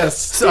guessing a A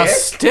stick.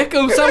 stick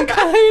of some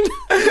kind?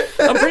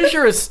 I'm pretty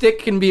sure a stick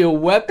can be a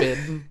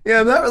weapon.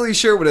 Yeah, I'm not really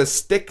sure what a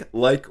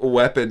stick-like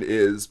weapon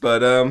is,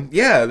 but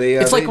yeah, they.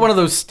 It's like one of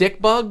those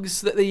stick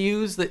bugs that they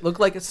use that look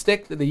like a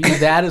stick. That they use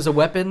that as a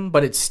weapon,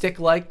 but it's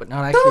stick-like, but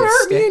not actually Don't a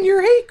hurt stick. me in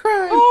your hate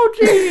crime. Oh,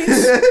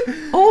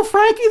 jeez. Oh,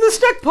 Frankie the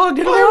stick bug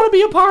didn't want to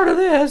be a part of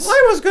this.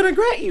 I was gonna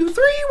grant you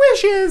 3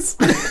 wishes.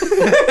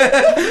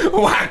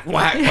 Whack,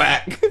 whack,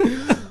 whack.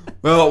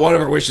 Well, one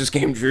of our wishes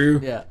came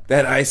true. Yeah.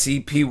 That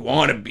ICP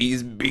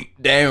wannabe's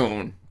beat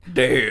down.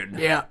 Dead.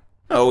 Yeah.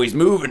 Oh, he's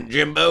moving,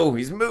 Jimbo.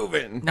 He's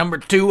moving. Number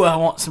 2, I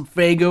want some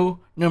Faygo.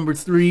 Number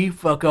 3,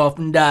 fuck off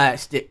and die,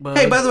 stick bug.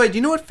 Hey, by the way, do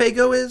you know what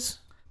Faygo is?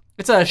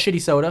 It's a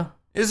shitty soda.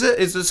 Is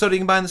it soda you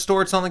can buy in the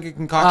store? It's not like a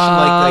concoction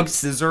like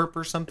Scissorp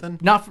or something?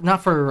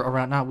 Not for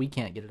around. Not we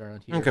can't get it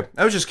around here. Okay.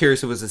 I was just curious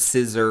if it was a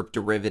Scissorp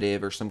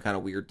derivative or some kind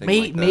of weird thing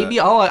like that.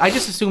 Maybe I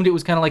just assumed it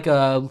was kind of like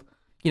a,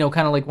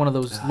 kind of like one of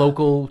those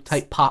local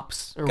type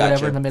pops or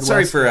whatever in the Midwest.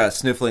 Sorry for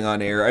sniffling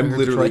on air. I'm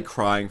literally Detroit.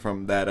 crying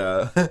from that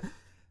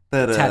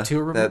that Tattoo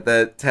removal?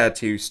 that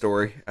tattoo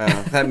story.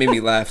 That made me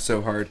laugh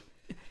so hard.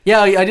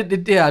 Yeah, I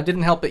did. Yeah, it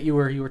didn't help that you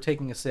were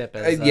taking a sip.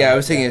 As, I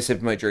was taking a sip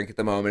of my drink at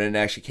the moment, and it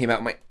actually came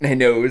out my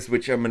nose,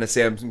 which I'm gonna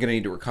say I'm gonna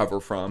need to recover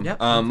from. Yep,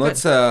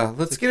 Let's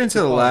get into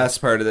the last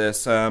part of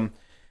this. We're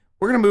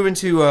gonna move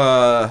into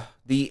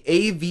the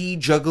AV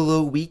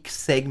Juggalo Week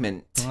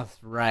segment That's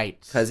right.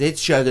 because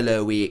it's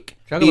Juggalo Week.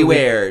 Juggalo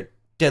Beware,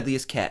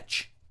 deadliest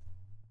catch.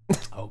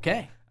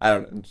 Okay. I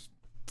don't know,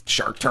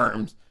 shark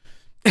terms.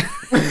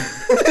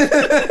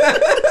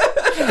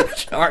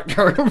 Shark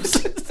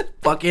terms.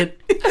 Fuck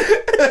it.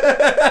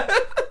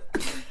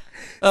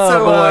 Oh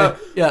So, boy.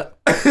 Yeah.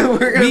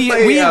 We're gonna We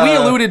play,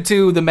 alluded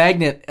to the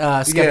magnet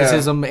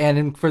skepticism,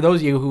 and for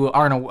those of you who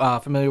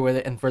aren't familiar with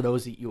it, and for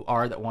those of you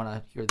are that want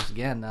to hear this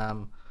again,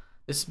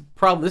 this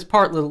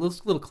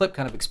little clip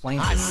kind of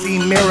explains I it. see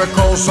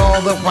miracles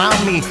all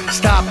around me.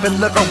 Stop and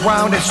look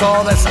around, it's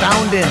all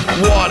astounding.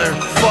 Water,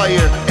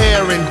 fire,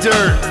 air, and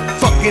dirt.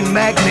 Fucking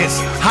magnets,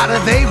 how do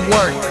they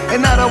work?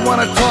 And I don't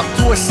wanna talk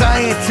to a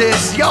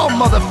scientist. Y'all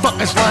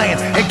motherfuckers lying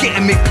and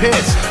getting me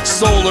pissed.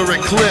 Solar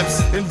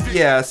eclipse.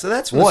 Yeah, so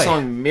that's from the Boy.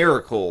 song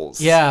Miracles.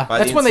 Yeah, by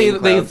that's the when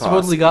Insane they Clown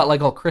supposedly Posse. got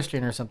like all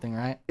Christian or something,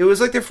 right? It was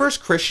like their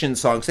first Christian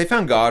song, 'cause they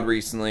found God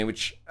recently,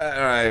 which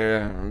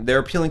they're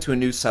appealing to a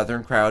new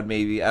Southern crowd,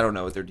 maybe. I don't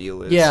know what their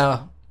deal is. Yeah.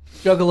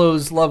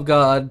 Juggalos love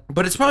God.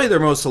 But it's probably their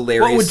most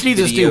hilarious What would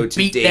Jesus video do? to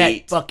Beat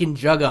date. that fucking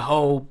jug of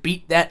hoe.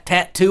 Beat that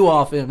tattoo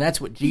off him. That's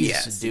what Jesus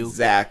Yes, would do.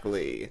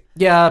 exactly.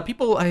 Yeah,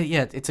 people.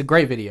 It's a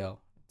great video.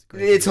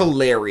 It's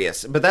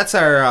hilarious. But that's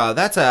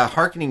a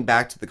harkening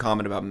back to the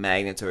comment about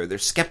magnets or their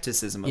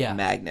skepticism of Yeah.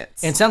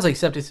 magnets. And it sounds like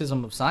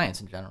skepticism of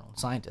science in general.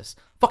 Scientists.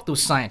 Fuck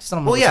those scientists. I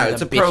don't well, wanna yeah, listen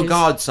it's to a them bitches.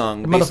 pro-God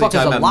song. The basically motherfuckers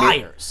talking are about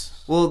liars.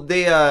 Well,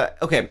 they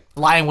okay.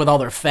 Lying with all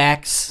their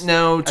facts.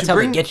 No, That's to how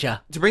bring they get you.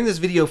 to bring this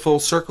video full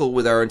circle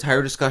with our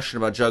entire discussion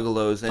about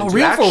juggalos and Oh, to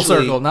real full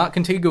actually- circle, not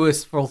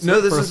contiguous full circle.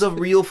 No, this is a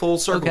real full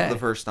circle Okay. for the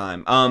first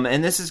time.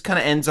 And this is kind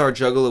of ends our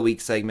Juggalo Week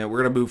segment. We're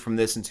gonna move from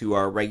this into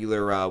our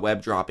regular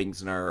web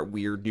droppings and our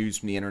weird news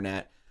from the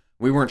internet.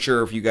 We weren't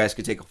sure if you guys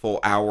could take a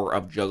full hour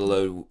of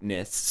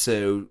Juggalo-ness,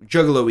 so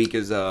Juggalo Week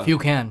is If you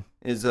can.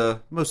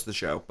 most of the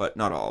show, but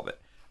not all of it.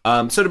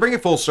 So to bring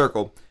it full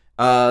circle,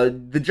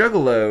 the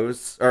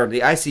Juggalos or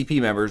the ICP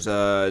members,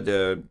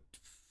 the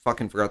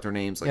fucking forgot their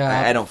names. Like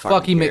Yeah, I don't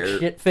fucking Fucky care.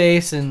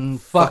 McShitface and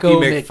Fucky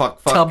Fucko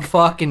McFuck.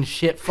 McTubfuck and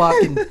shit fuck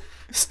and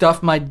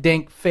stuff my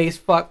dink face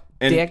fuck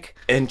dick.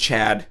 and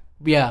Chad.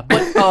 Yeah,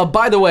 but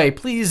by the way,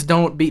 please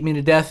don't beat me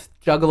to death,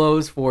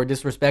 Juggalos, for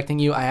disrespecting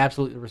you. I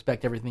absolutely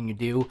respect everything you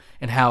do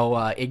and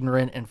how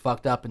ignorant and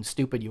fucked up and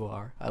stupid you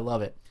are. I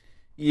love it.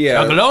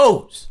 Yeah.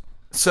 Juggalos!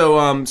 So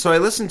I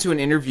listened to an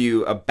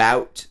interview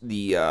about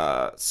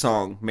the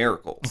song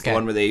Miracles, Okay. the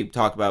one where they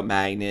talk about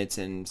magnets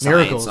and science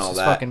Miracles, and all it's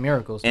that. fucking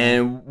miracles. Man.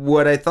 And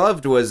what I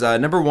loved was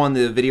number one,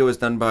 the video was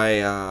done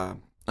by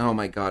oh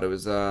my god, it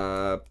was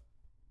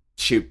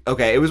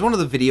it was one of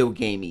the video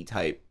gamey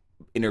type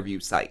interview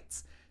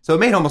sites. So it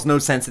made almost no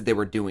sense that they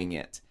were doing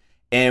it.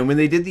 And when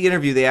they did the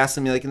interview, they asked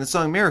me, like, in the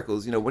song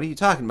Miracles, what are you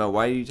talking about?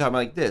 Why are you talking about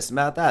like this,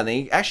 about that? And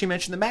they actually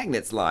mentioned the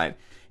magnets line.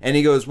 And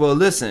he goes, well,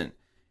 listen,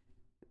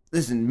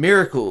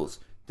 miracles,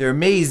 they're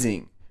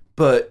amazing.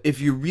 But if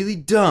you're really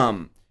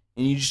dumb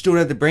and you just don't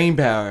have the brain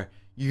power,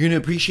 you're going to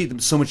appreciate them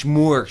so much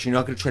more because you're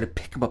not going to try to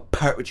pick them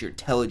apart with your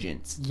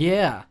intelligence.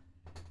 Yeah.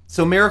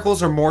 So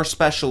miracles are more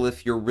special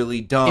if you're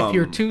really dumb. If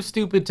you're too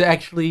stupid to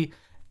actually,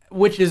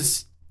 which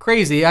is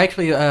crazy.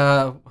 Actually,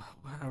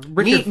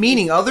 Richard,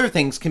 Meaning other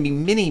things can be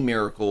mini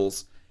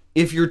miracles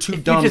if you're too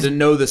dumb just- to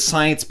know the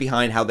science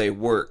behind how they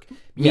work.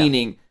 Yeah.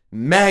 Meaning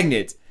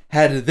magnets,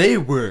 how do they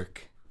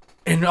work?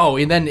 and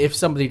then if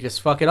somebody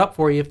just fuck it up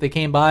for you, if they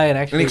came by and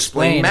actually And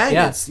explain explained,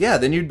 magnets. Yeah,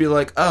 then you'd be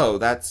like, oh,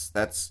 that's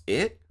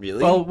it?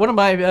 Really? Well, one of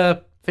my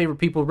favorite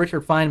people,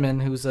 Richard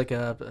Feynman, who's like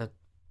a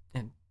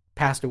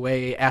passed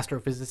away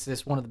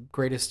astrophysicist, one of the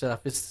greatest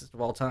physicists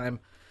of all time.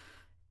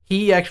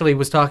 He actually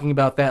was talking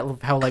about that,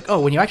 how like, oh,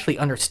 when you actually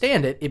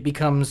understand it, it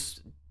becomes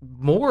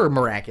more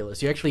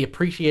miraculous. You actually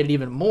appreciate it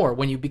even more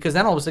because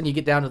then all of a sudden you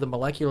get down to the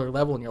molecular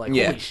level and you're like,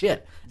 holy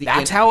shit,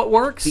 that's how it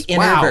works? The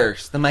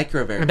innerverse, the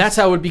microverse. And that's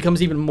how it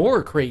becomes even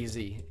more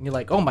crazy. And you're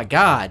like, oh my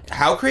God.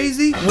 How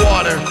crazy?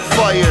 Water,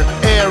 fire,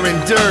 air,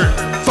 and dirt.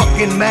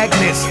 Fucking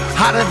magnets,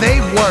 how do they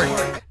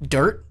work?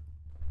 Dirt?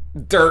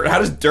 Dirt. How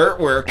does dirt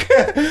work?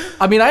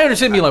 I mean, I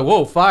understand being like,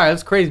 whoa, fire,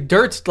 that's crazy.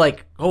 Dirt's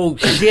like, oh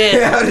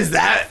shit. How does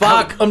that?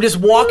 Fuck, I'm just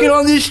walking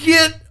on this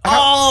shit.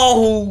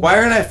 Oh. Why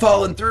aren't I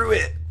falling through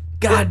it?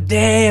 God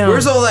damn.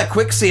 Where's all that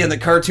quicksand the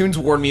cartoons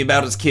warned me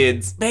about as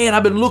kids? Man,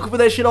 I've been looking for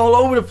that shit all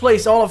over the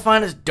place. All I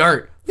find is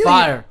dirt,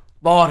 fire,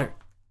 water,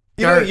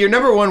 dirt. Your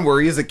number one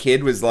worry as a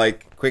kid was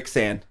like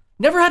quicksand.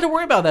 Never had to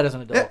worry about that as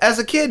an adult. As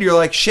a kid, you're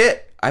like,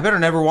 shit, I better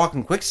never walk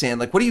in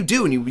quicksand. Like, what do you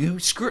do? And you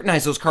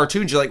scrutinize those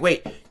cartoons. You're like,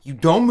 wait, you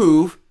don't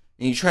move,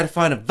 and you try to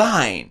find a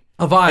vine.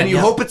 A vine, and you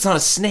yeah. hope it's not a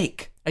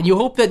snake. And you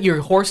hope that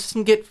your horse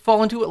doesn't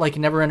fall into it like a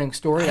never-ending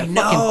story. That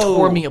know. fucking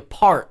tore me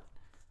apart.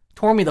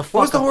 Tore me the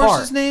fuck apart. What was the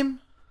horse's name?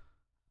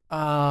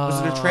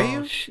 Was it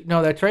Atreyu?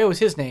 No, that Atreyu was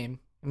his name.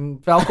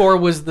 And Falcor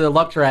was the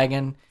luck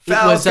dragon.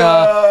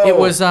 Falco! It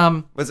was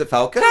Was it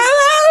Falco?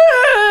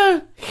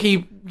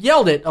 He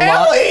yelled it a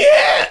lot.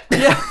 Elliot!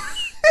 Yeah.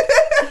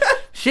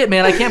 Shit,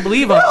 man, I can't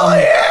believe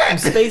I'm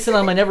spacing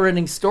on my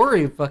never-ending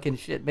story fucking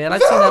shit, man.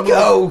 I've seen that movie.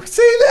 Falco!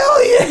 Save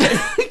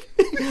Elliot!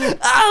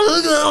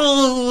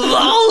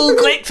 Oh,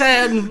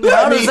 quicksand.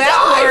 How does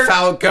that work?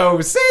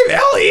 Falco! Save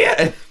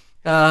Elliot!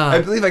 I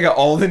believe I got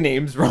all the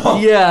names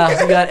wrong.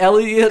 Yeah, we got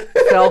Elliot,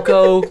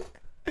 Falco,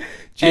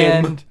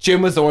 Jim. and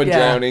Jim was the one yeah.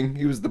 drowning.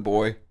 He was the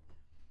boy.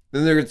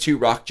 Then there were two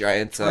rock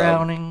giants,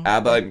 Drowning.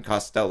 Abba and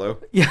Costello.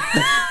 yeah.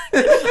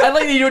 I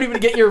like that you don't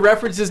even get your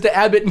references to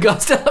Abbott and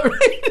Costello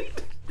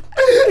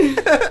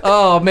right.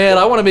 Oh man,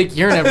 I want to make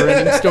your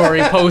never-ending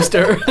story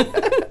poster.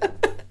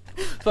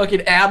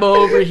 Fucking Abba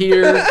over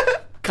here,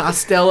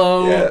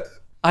 Costello. Yeah.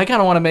 I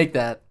kind of want to make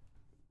that.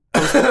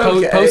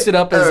 Okay. Post it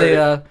up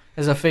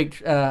as a fake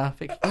shit.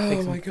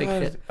 Oh my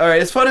god! All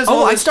right, as fun as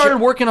Oh, I started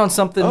working on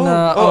something.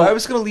 I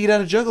was gonna lead out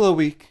a Juggalo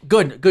week.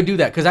 Good, do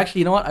that. Because actually,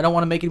 you know what? I don't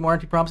want to make any more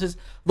empty promises.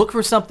 Look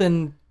for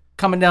something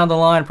coming down the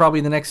line, probably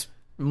in the next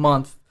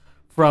month.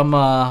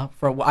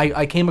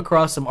 I came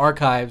across some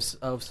archives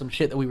of some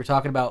shit that we were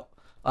talking about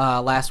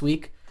last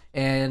week,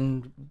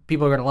 and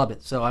people are gonna love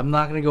it. So I'm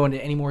not gonna go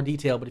into any more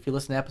detail. But if you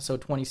listen to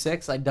episode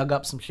 26, I dug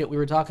up some shit we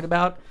were talking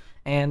about,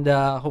 and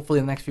hopefully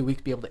in the next few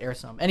weeks be able to air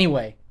some.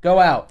 Anyway, go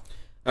out.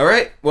 All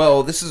right.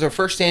 Well, this is our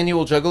first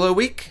annual Juggalo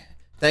week.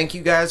 Thank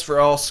you guys for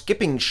all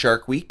skipping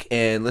Shark Week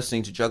and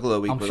listening to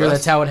Juggalo Week I'm with sure us.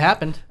 that's how it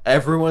happened.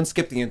 Everyone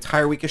skipped the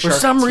entire week of For Shark.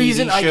 some TV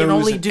reason, I can shows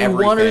only and do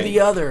one or everything. the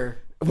other.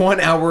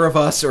 1 hour of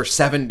us or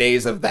 7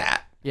 days of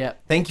that. Yeah.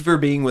 Thank you for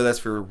being with us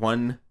for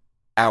 1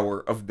 hour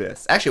of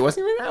this. Actually, it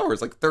wasn't even an hour. It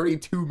was like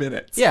 32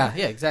 minutes. Yeah,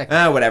 exactly.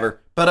 Whatever.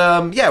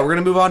 But yeah, we're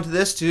gonna move on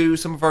to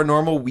some of our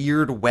normal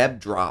weird web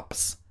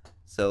drops.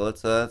 So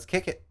let's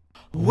kick it.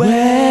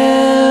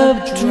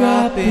 Web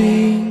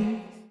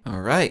dropping.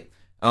 All right.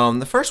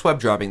 The first web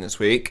dropping this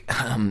week,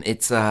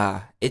 it's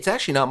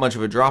actually not much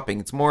of a dropping.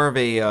 It's more of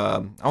a I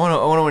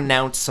want to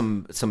announce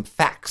some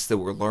facts that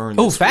were learned.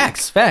 Oh, this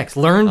facts. week.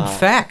 Learn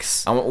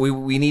facts.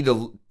 We need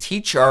to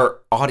teach our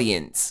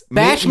audience.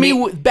 Bash me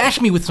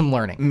with some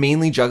learning.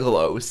 Mainly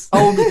juggalos.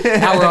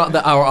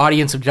 Oh, our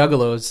audience of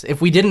juggalos.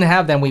 If we didn't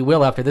have them, we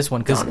will after this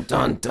one. Because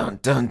Dun dun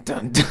dun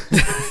dun dun.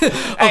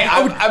 Hey,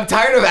 I'm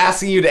tired of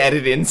asking you to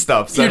edit in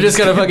stuff. So you're I'm just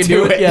gonna fucking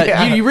do it. Yeah.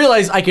 Yeah. You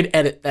realize I could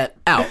edit that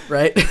out,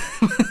 right?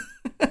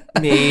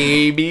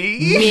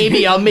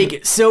 Maybe I'll make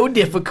it so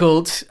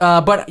difficult.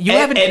 But you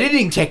haven't.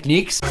 Editing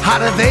techniques. How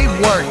do they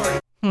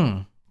work?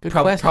 Good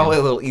question. Probably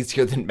a little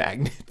easier than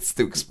magnets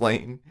to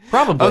explain.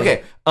 Probably.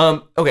 Okay.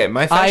 Okay.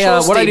 My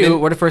factual What I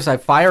statement do? First I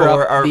fire for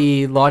up our-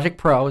 the Logic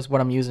Pro is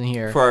what I'm using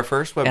here, for our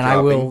first web and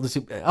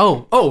dropping. I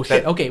will. Oh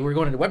shit. Okay, we're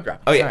going into web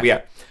drop. Oh yeah, Sorry.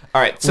 yeah.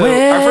 All right. So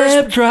Web our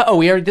first. drop. Oh,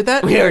 we already did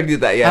that. We already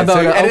did that. Yeah. How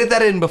about- so edit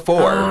that in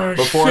before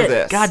Shit.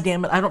 this. God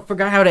damn it! I don't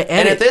forgot how to edit.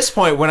 And at this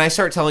point, when I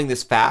start telling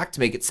this fact to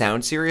make it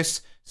sound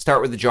serious,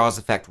 start with the Jaws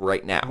effect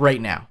right now.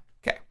 right now.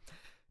 Okay.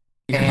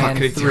 You're not And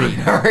going to do 3,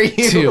 it, are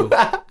you? 2,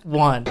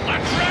 1.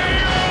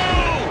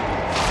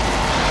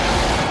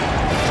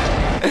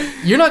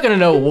 You're not gonna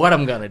know what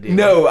I'm gonna do.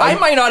 No, I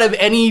might not have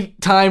any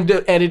time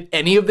to edit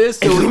any of this.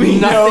 So We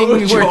nothing know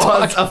we're Jaws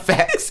talking.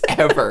 effects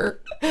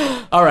ever.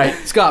 All right,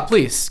 Scott,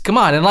 please come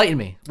on, enlighten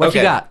me. What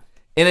you got?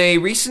 In a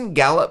recent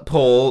Gallup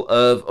poll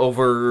of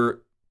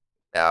over,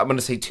 I'm going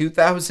to say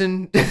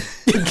 2,000.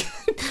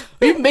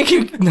 Are you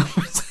making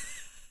numbers?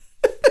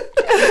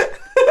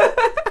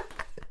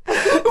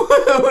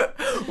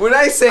 When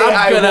I say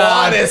I'm gonna-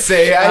 I want to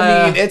say,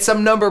 I mean it's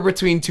some number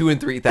between 2,000 and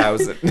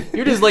 3,000.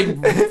 You're just like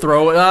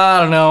throwing.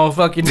 I don't know,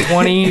 fucking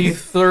 20,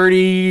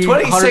 30,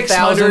 2,600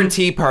 100,000.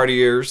 Tea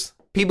Partiers,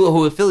 people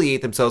who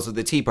affiliate themselves with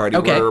the Tea Party,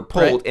 Okay, were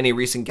polled right. in a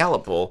recent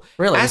Gallup poll,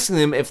 Really? asking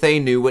them if they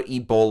knew what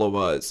Ebola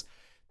was.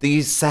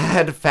 The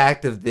sad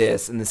fact of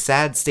this and the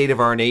sad state of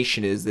our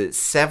nation is that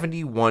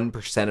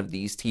 71% of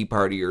these Tea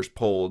Partiers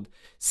polled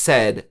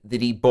said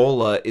that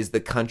Ebola is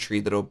the country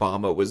that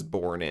Obama was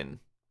born in.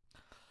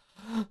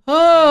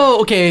 Oh,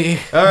 okay.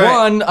 All right.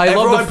 One, I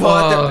love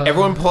the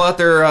everyone pull out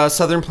their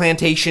Southern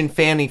Plantation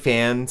fanny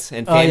fans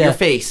and fan yeah. your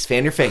face.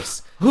 Fan your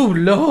face. Oh,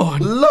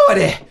 Lord.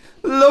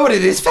 Lordy,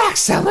 these facts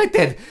sound like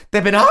they've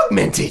been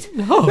augmented.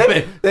 No.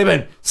 They've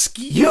been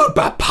skewed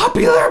by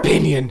popular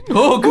opinion.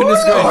 Oh,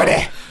 goodness Lordy.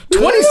 gracious.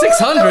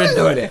 2,600.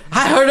 Lordy.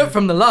 I heard it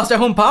from the Lost at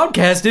Home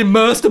podcast. It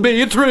must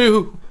be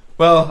true.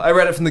 Well, I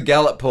read it from the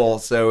Gallup poll,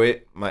 so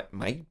it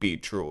might be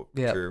true.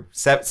 Yeah. True.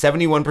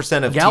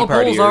 71% of Gallup Tea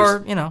Partiers polls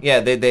are, you know. Yeah,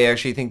 they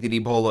actually think that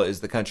Ebola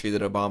is the country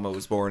that Obama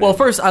was born Well, in.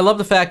 first, I love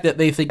the fact that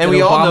they think And that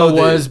we all know Obama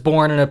that- was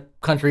born in a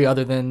country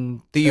other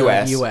than the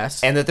U.S.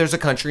 U.S. And that there's a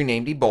country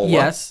named Ebola.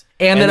 Yes.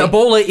 And that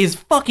Ebola is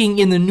fucking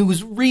in the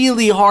news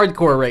really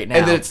hardcore right now.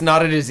 And that it's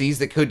not a disease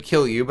that could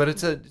kill you, but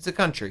it's a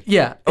country.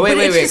 Yeah. Oh, wait.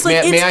 But it's just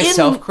like, May it's I in-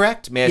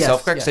 self-correct? Yes,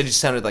 Because yes. I just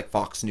sounded like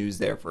Fox News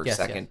there for a Yes,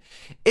 second.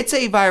 It's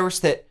a virus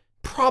that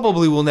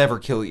probably will never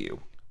kill you.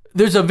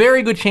 There's a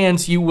very good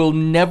chance you will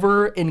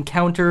never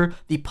encounter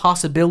the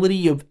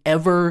possibility of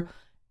ever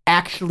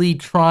actually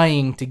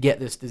trying to get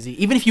this disease.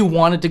 Even if you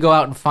wanted to go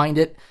out and find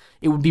it,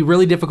 it would be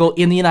really difficult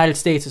in the United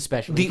States,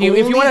 especially. If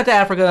you went out to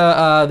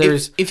Africa,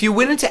 if you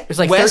went into there's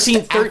like West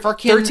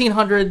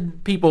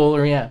 1,300 people,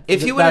 or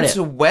if you went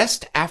into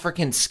West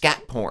African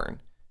scat porn,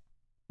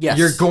 yes,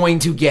 you're going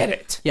to get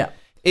it. Yeah.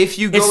 If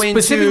you It's go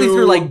into specifically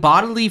through like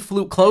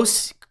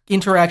close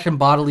interaction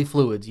bodily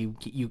fluids, you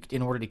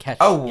in order to catch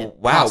it. wow,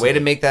 possibly. way to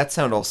make that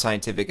sound all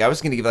scientific. I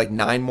was going to give like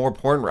 9 more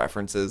porn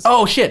references.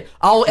 Oh shit!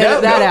 I'll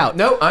edit that out.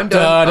 No, I'm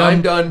done.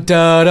 I'm done.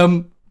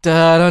 Da-dum,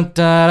 da-dum,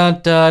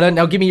 da-dum, da-dum.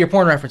 Now give me your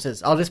porn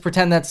references. I'll just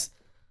pretend that's...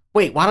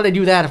 Wait, why did I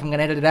do that if I'm going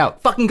to edit it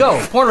out? Fucking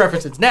go. Porn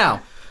references,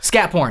 now.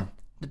 Scat porn.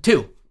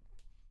 2.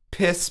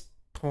 Piss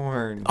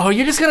porn. Oh,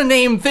 you're just going to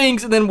name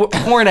things and then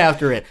porn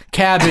after it.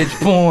 Cabbage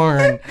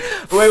porn.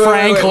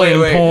 Franklin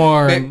wait.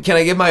 porn. Can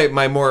I give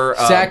my more...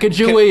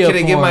 Sacagawea Can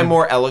I give my porn.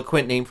 more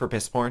eloquent name for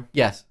piss porn?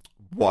 Yes.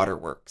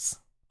 Waterworks.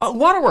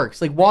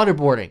 Waterworks, like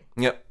waterboarding.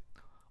 Yep.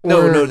 Or-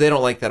 No, they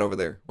don't like that over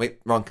there. Wait,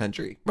 wrong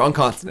country. Wrong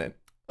continent.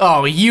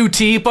 Oh, you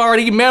Tea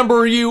Party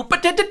member, you.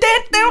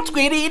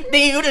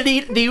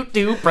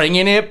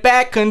 Bringing it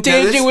back,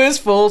 contiguous,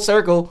 full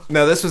circle.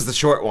 No, this was the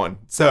short one.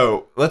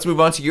 So let's move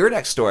on to your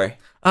next story.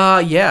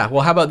 Yeah.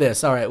 Well, how about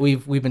this? All right,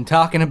 we've been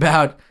talking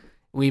about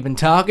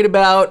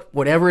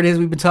whatever it is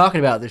we've been talking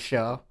about this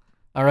show.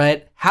 All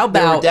right. How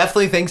There were about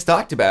definitely things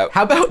talked about.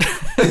 how about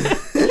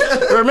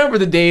remember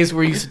the days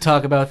where we used to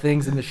talk about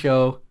things in the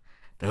show?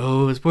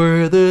 Those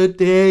were the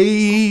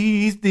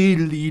days,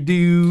 diddly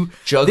doo.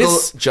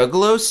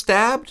 Juggalo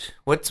stabbed?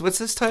 What's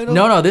this title?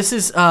 No. This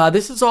is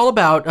all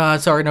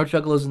about. Sorry, no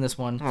juggalos in this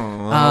one.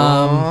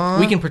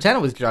 We can pretend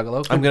it was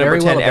juggalo. I'm going to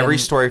pretend every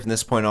story from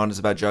this point on is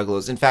about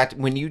juggalos. In fact,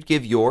 when you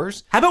give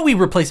yours, How about we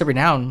replace every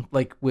noun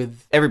like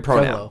with Every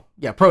pronoun. juggalo?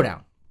 Yeah,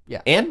 pronoun.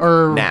 Yeah, And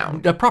or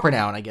noun. A proper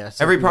noun, I guess.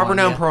 every if you proper want,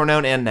 noun, yeah.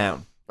 pronoun, and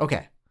noun.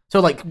 Okay, so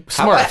like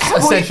How about- Smurfs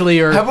essentially,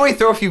 how or about we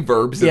throw a few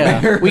verbs in yeah,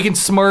 there? we can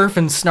Smurf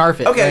and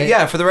snarf it. Okay, right?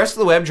 yeah. For the rest of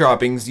the web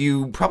droppings,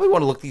 you probably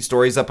want to look these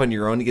stories up on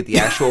your own to get the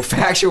actual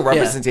factual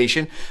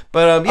representation.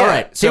 But yeah, All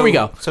right, here we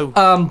go. So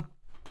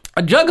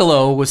A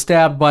juggalo was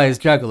stabbed by his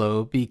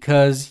juggalo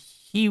because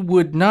he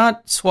would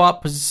not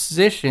swap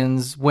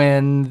positions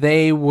when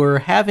they were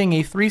having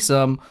a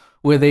threesome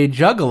with a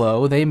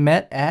juggalo they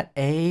met at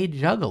a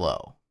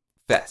juggalo.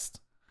 fest.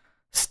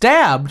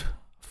 Stabbed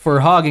for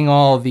hogging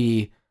all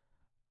the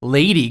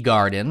lady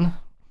garden.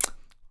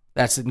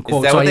 That's in Is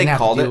quotes. that so I what they didn't have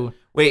to called do- it?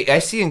 Wait, I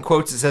see in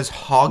quotes it says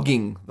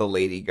hogging the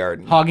lady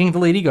garden. Hogging the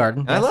lady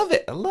garden. I love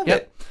it. I love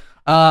Yep.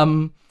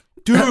 it.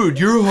 Dude,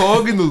 you're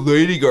hogging the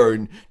lady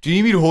garden. Do you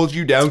need me to hold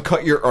you down,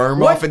 cut your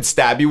arm off, and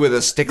stab you with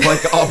a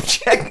stick-like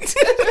object?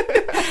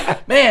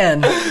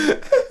 Man,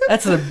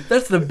 that's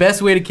the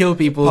best way to kill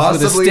people is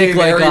with a Possibly a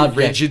stick-like very object.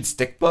 rigid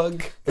stick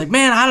bug. Like,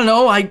 man, I don't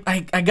know.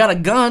 I got a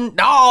gun.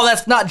 No,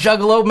 that's not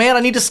juggalo. Man, I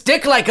need a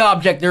stick-like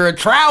object or a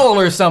trowel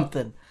or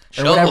something.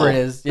 Or whatever it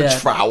is. Yeah. A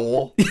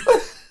trowel.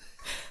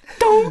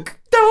 Donk.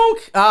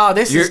 Oh,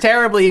 this is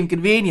terribly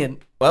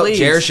inconvenient. Well, Please.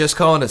 Jared's just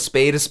calling a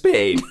spade a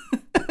spade.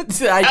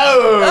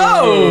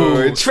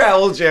 Oh,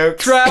 Trowel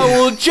jokes.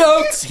 travel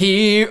jokes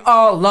here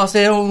on Lost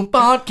at Home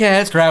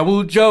Podcast.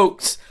 Travel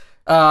jokes.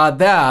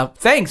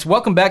 Thanks.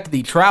 Welcome back to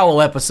the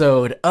trowel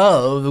episode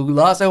of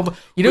Lost at Home.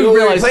 You don't We're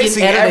realize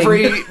replacing in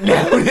editing, every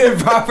noun and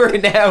proper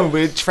noun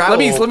with trowel.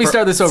 let me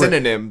start this over.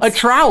 Synonyms. A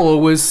trowel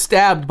was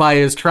stabbed by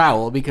his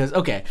trowel because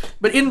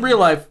but in real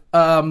life,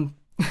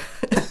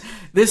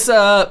 this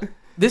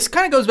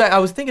kind of goes back. I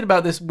was thinking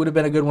about this would have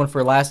been a good one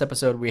for last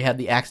episode where we had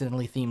the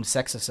accidentally themed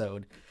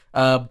sexisode.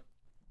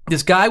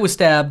 This guy was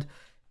stabbed.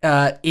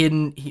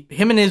 Him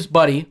and his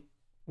buddy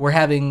were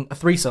having a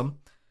threesome,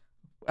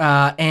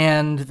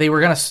 and they were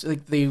gonna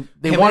they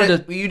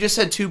wanted to. You just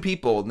said 2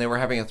 people and they were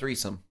having a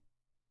threesome.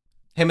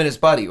 Him and his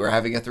buddy were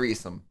having a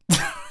threesome.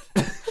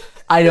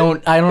 I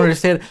don't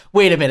understand.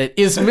 Wait a minute.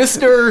 Is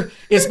Mr.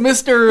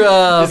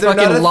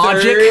 fucking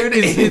Logic?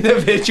 Is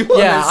individual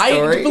Yeah, in the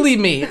story? believe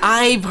me,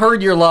 I've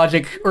heard your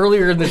logic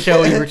earlier in the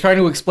show. You were trying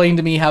to explain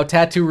to me how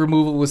tattoo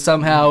removal was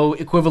somehow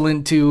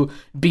equivalent to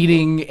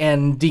beating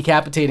and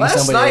decapitating Last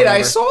somebody. or night I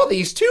whatever. saw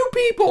these two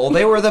people.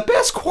 They were the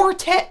best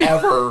quartet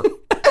ever.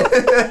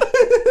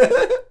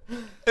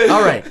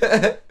 All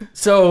right.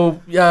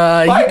 So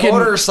My you can.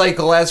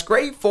 motorcycle has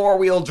great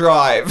four-wheel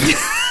drive.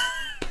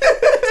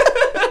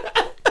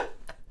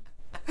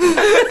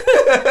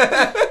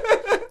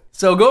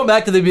 So going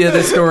back to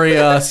this story,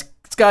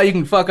 Scott, you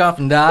can fuck off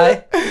and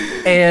die.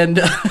 And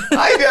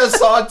I just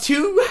saw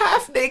two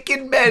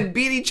half-naked men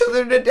beat each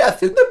other to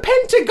death in the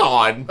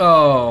Pentagon.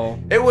 oh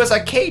It was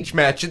a cage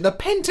match in the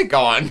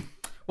Pentagon.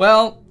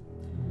 well,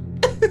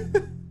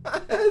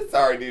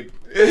 Sorry, dude.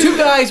 two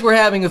guys were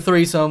having a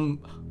threesome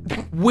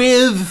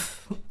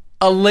with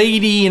a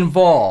lady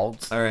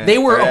involved. All right, They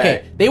were all right.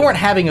 okay. They weren't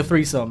having a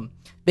threesome.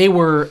 They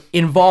were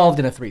involved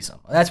in a threesome.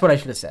 That's what I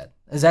should have said.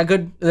 Is that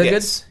good? Is that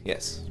Yes,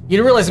 yes. good?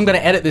 You realize I'm going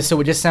to edit this so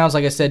it just sounds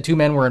like I said two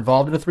men were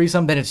involved in a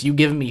threesome. Then it's you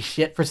giving me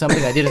shit for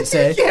something I didn't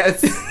say.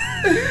 Yes.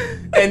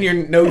 And your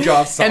no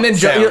jaw sounds. And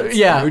then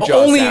yeah, no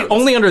jaw sounds.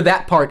 only under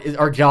that part is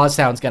our jaws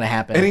sounds going to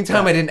happen.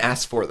 Anytime I didn't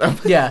ask for them.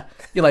 Yeah,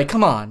 you're like,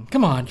 come on,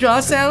 jaw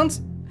sounds.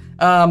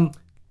 Dun,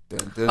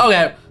 dun.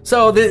 Okay,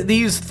 so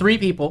these three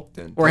people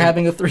Dun, were dun.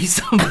 having a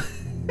threesome,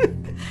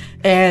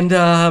 and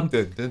Dun,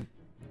 dun,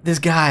 this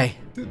guy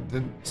dun,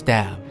 dun,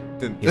 stabbed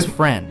dun, his dun.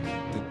 friend,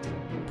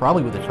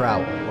 probably with a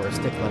trowel or a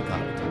stick like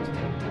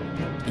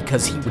object,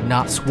 because he would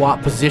not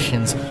swap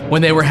positions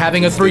when they were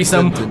having a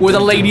threesome with a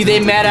lady they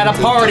met at a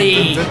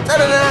party.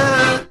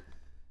 Da-da-da.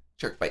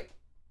 Shark bite.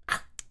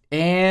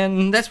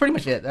 And that's pretty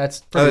much it.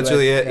 That's Oh, that's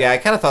really it. Yeah, I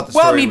kind of thought the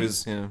Well, I story mean-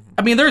 was. You know,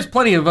 I mean, there's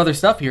plenty of other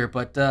stuff here,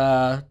 but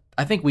I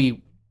think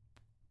we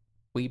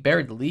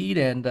buried the lead,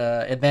 and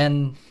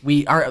then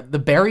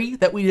the bury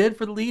that we did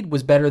for the lead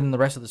was better than the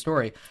rest of the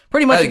story.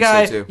 Pretty much, I the think so,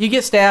 guy too. you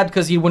get stabbed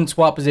because he wouldn't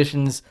swap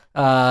positions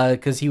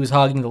because he was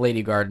hogging the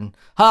lady garden.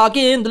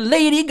 Hogging the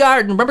lady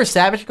garden. Remember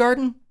Savage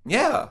Garden?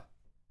 yeah.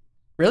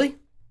 Really?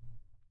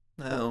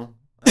 No.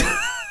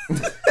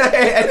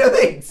 I know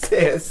they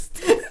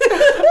exist.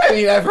 I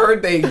mean, I've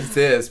heard they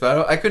exist,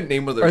 but I couldn't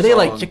name what their Are they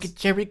like songs. Chicken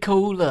Cherry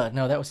Cola?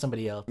 No, that was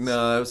somebody else.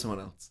 No, that was someone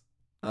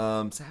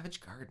else.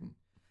 Savage Garden.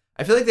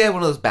 I feel like they had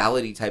one of those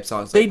ballady type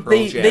songs. They Like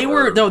Pearl Jam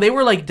or- they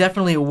were like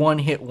definitely a one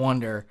hit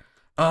wonder.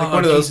 Oh, like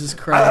one of those. Jesus I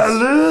Christ!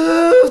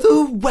 love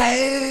the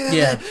way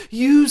Yeah.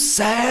 you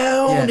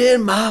sound Yeah.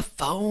 in my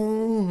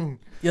phone.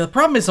 Yeah, the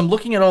problem is I'm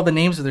looking at all the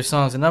names of their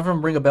songs, and none of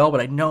them ring a bell,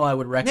 but I know I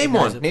would recognize Name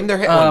one. it. Name their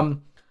hit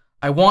one.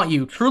 I Want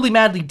You, Truly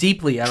Madly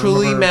Deeply. I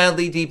Truly, remember-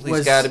 madly, deeply's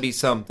was- got to be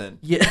something.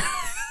 Yeah.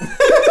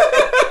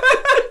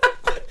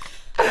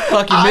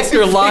 Fucking I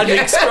Mr. Logic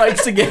forget.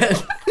 strikes again.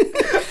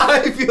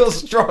 I feel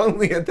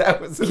strongly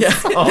that was a Yeah,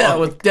 song. that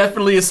was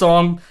definitely a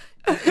song.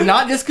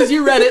 Not just because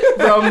you read it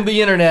from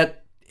the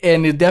internet,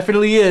 and it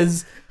definitely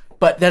is,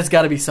 but that's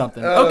got to be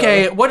something.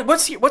 Okay,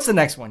 what's the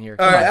next one here?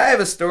 Come All right, on. I have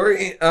a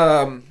story.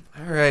 All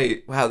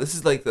right. Wow, this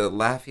is like the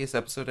laughiest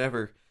episode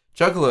ever.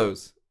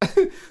 Juggalos.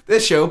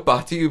 This show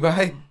brought to you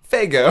by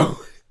Fago.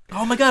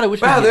 Oh my god, I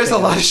wish. Wow, we did there's a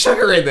think lot of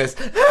sugar in this.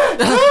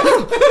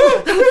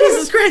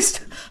 Jesus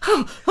Christ.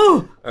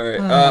 Oh. All right.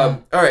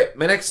 All right.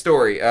 My next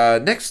story.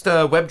 Next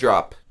web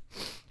drop.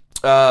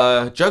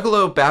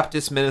 Juggalo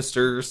Baptist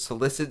minister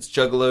solicits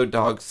Juggalo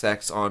dog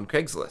sex on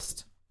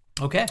Craigslist.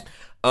 Okay.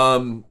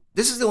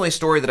 This is the only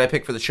story that I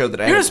picked for the show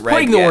that I You're haven't just read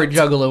putting the yet. word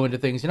juggalo into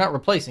things. You're not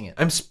replacing it.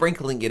 I'm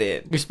sprinkling it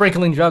in. You're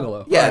sprinkling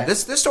juggalo. Yeah, Alright.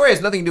 this story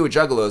has nothing to do with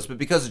Juggalos, but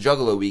because of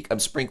Juggalo Week, I'm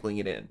sprinkling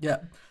it in. Yeah.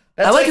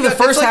 That's I like in the that's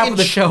first like half in of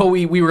the show,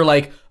 we were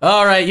like,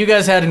 all right, you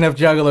guys had enough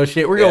juggalo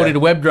shit. We're going Yeah. into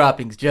web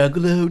droppings.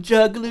 Juggalo,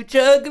 juggalo,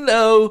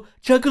 juggalo,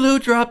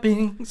 juggalo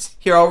droppings.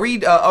 Here, I'll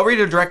read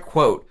a direct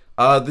quote.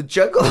 The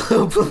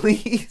Juggalo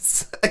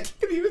police. I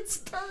can't even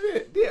start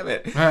it. Damn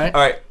it.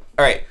 All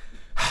right.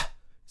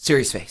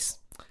 Serious face.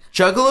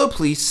 Juggalo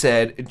police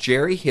said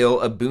Jerry Hill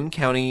of Boone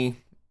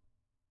County,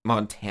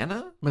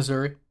 Montana?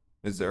 Missouri.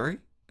 Missouri?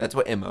 That's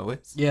what MO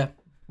is. Yeah.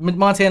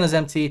 Montana's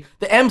MT.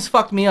 The M's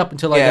fucked me up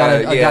until I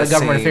Yeah, got a yeah,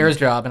 government same. affairs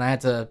job, and I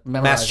had to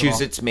memorize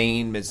Massachusetts,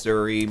 Maine,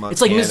 Missouri, Montana.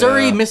 It's like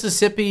Missouri,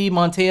 Mississippi,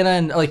 Montana,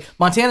 and like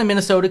Montana,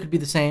 Minnesota could be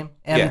the same.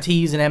 Yeah.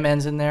 MTs and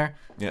MNs in there.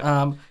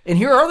 Yeah. And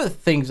here are other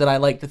things that I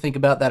like to think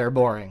about that are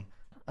boring.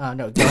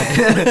 No, go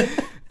ahead.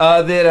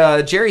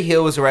 That Jerry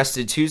Hill was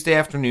arrested Tuesday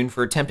afternoon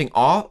for attempting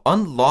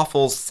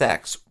unlawful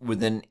sex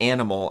with an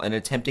animal and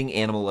attempting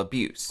animal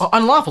abuse.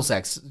 Unlawful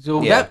sex.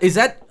 So Yeah. is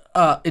that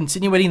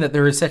insinuating that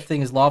there is such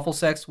thing as lawful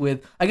sex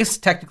with? I guess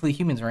technically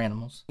humans are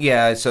animals.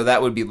 Yeah, so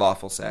that would be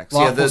lawful sex.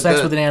 Lawful yeah,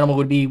 sex with an animal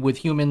would be with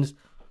humans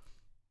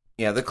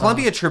Yeah, the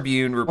Columbia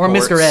Tribune or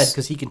reports. Mr. Ed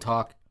because he can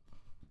talk.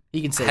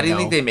 He can say. How do you no.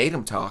 think they made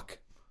him talk?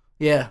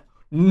 Yeah.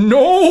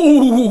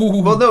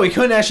 No. Well, no, he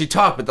couldn't actually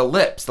talk, but the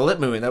lip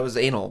moving, that was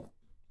anal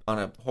on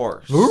a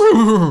horse.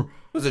 It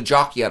was a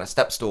jockey on a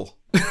step stool.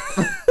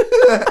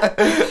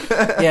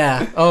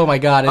 Yeah. Oh my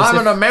God. As I'm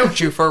if- gonna mount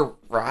you for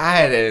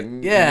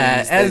riding.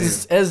 Yeah,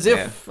 these as things.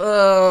 if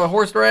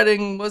horse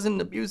riding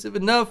wasn't abusive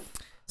enough.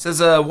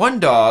 Says one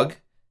dog.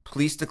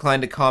 Police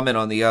declined to comment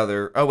on the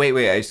other. Oh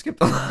wait, I skipped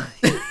the line.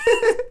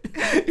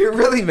 You're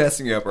really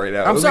messing me up right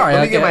now. I'm sorry.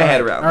 Let me get my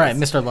head around. All right,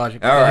 this. Mr.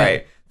 Logic. All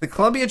right. The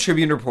Columbia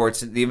Tribune reports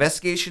that the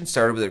investigation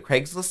started with a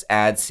Craigslist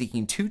ad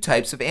seeking two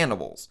types of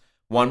animals.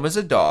 One was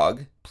a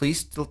dog.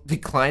 Police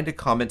declined to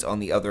comment on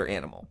the other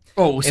animal.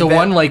 Oh, so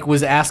one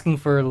was asking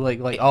for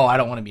like oh, I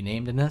don't want to be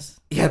named in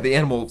this. Yeah, the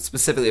animal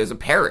specifically was a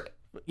parrot.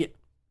 Yeah.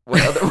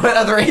 What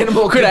other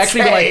animal could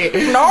actually say?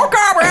 be like, no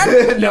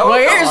comment. No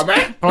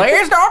comment.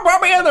 Please don't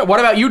put me in there. What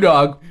about you,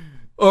 dog?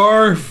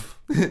 Arf.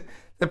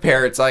 The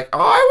parrot's like, oh,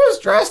 I was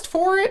dressed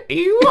for it.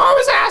 I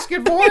was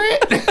asking for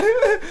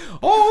it.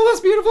 Oh, this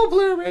beautiful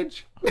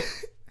plumage.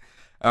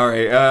 All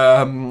right.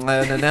 All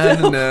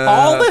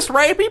this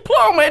rapey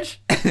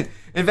plumage.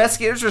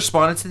 Investigators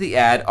responded to the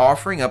ad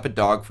offering up a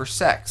dog for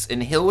sex,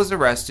 and Hill was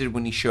arrested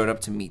when he showed up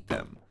to meet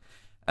them.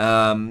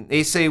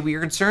 They say, we are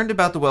concerned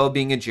about the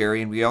well-being of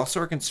Jerry, and we also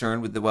are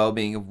concerned with the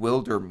well-being of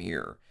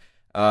Wildermuir.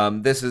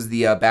 This is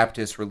the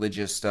Baptist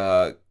religious,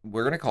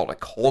 we're going to call it a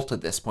cult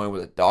at this point,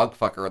 with a dog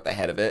fucker at the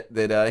head of it,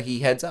 that he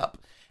heads up.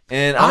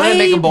 And I'm going to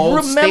make a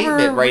bold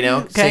statement right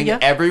now, saying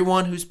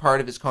everyone who's part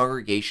of his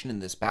congregation in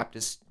this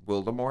Baptist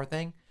Wildermuir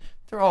thing,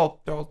 they're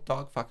all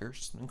dog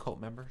fuckers and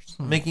cult members.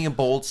 I'm making a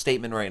bold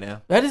statement right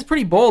now. That is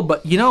pretty bold,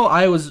 but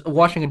I was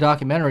watching a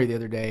documentary the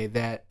other day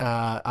that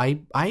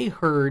I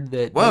heard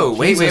that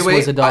Jesus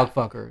was a dog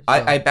fucker. So.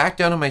 I backed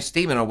down on my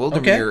statement on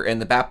Wildermuir and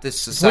the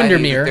Baptist Society.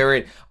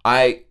 Windermere.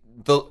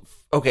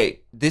 Okay,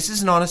 this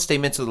is not a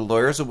statement to the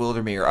lawyers of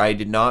Wildermuir. I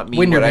did not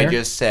mean what I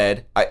just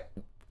said.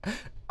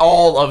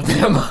 All of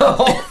them,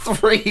 all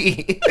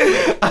three.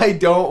 I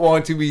don't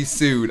want to be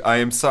sued. I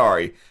am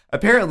sorry.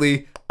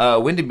 Apparently,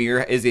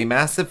 Windermere is a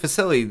massive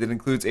facility that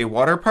includes a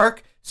water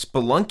park,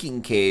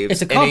 spelunking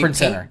caves, and a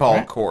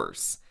paintball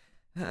course.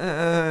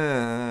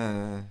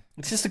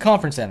 It's just a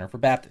conference center for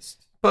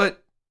Baptists.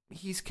 But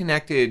he's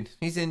connected.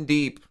 He's in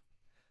deep,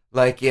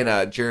 like in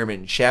a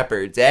German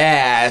shepherd's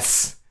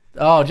ass.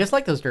 Oh, just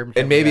like those German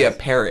shepherds. And maybe a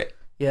parrot.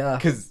 Yeah.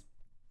 Because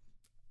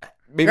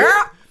maybe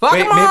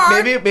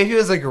it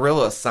was a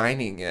gorilla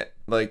signing it.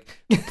 Like,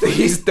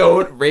 please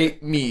don't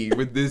rape me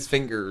with these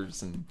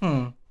fingers. And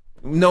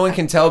no one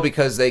can tell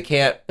because they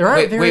can't.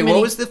 What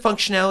was the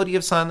functionality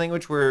of sign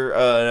language where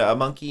a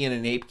monkey and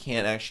an ape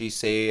can't actually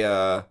say?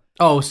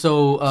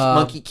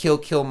 Monkey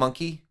kill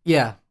monkey.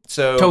 Yeah.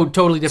 So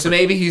totally different. So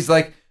maybe he's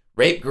like,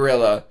 rape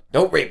gorilla,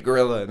 don't rape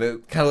gorilla. And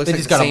it kind of looks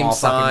like the same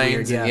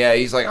signs. Weird, yeah,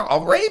 he's like,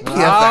 I'll rape you.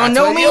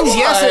 No means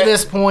yes at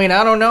this point.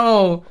 I don't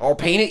know. I'll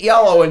paint it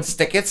yellow and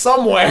stick it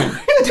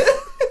somewhere.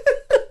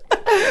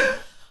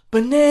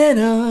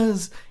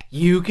 Bananas,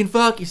 you can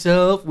fuck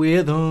yourself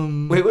with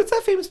them. Wait, what's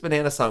that famous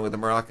banana song with the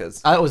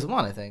maracas? That was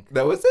one, I think.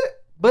 That was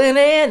it?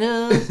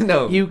 Bananas,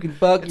 no, you can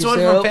fuck it's yourself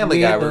with them. It's one from Family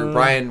Guy where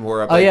Brian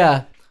wore up. Oh,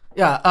 yeah.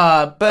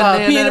 Yeah,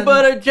 peanut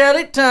butter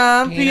jelly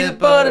time. Peanut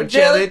butter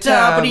jelly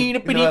time. Butter.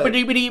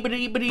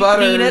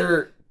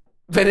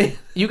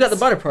 You got the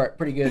butter part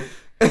pretty good.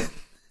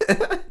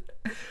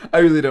 I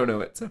really don't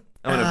know it, so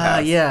I'm gonna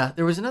pass. Yeah,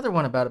 there was another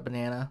one about a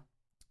banana.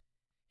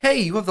 Hey,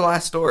 you have the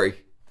last story.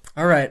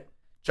 All right.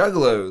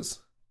 Juggalos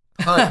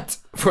hunt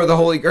for the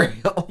Holy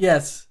Grail.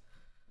 Yes.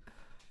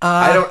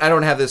 I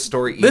don't have this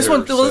story either. This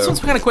one's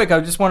kind of quick.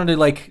 I just wanted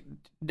to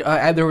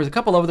there was a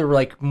couple of other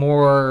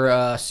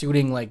more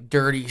suiting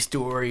dirty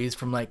stories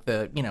from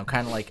the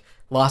kind of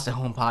Lost at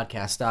Home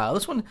podcast style.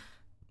 This one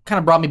kind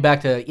of brought me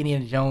back to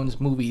Indiana Jones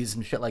movies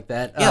and shit like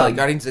that. Yeah, like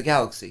Guardians of the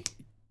Galaxy,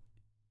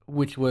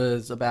 which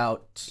was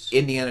about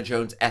Indiana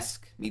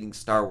Jones-esque meeting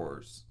Star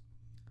Wars.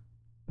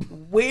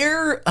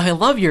 Where I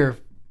love your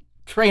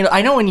train.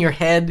 I know in your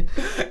head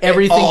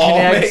everything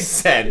connects. Makes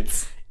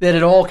sense. That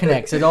it all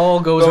connects. It all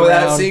goes around.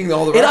 Without seeing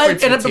all the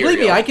reference material. Believe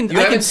me, I can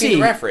see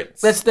the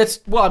reference. That's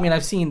well. I mean, I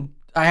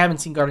haven't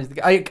seen Guardians of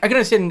the Galaxy. I can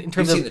understand in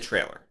terms of seen the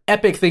trailer.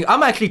 Epic thing.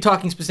 I'm actually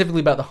talking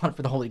specifically about the hunt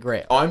for the Holy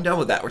Grail. Oh, I'm done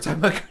with that. We're talking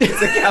about Guardians of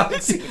the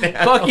Galaxy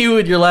now. Fuck you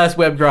with your last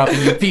web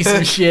dropping, you piece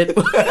of shit.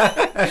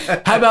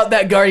 How about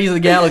that Guardians of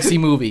the Galaxy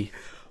movie?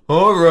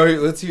 All right,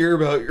 let's hear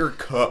about your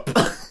cup.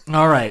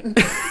 All right.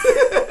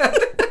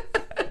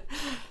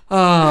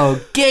 Oh,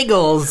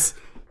 giggles.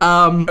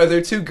 Are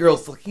there two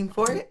girls looking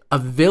for it? A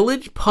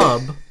village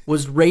pub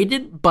was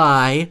raided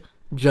by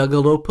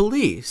Juggalo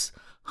police,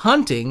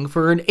 hunting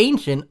for an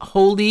ancient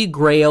Holy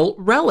Grail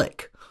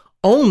relic,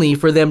 only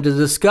for them to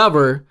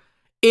discover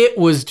it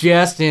was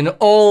just an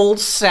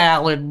old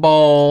salad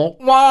bowl.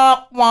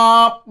 Womp,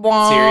 womp,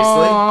 womp.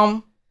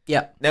 Seriously?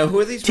 Yeah. Now, who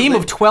are these? Team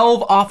of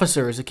 12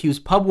 officers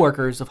accused pub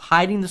workers of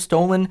hiding the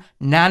stolen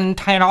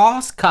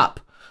Nantanos cup.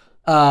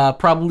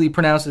 Probably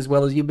pronounced as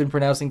well as you've been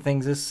pronouncing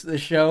things this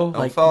show,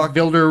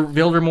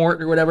 Vildermort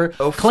or whatever.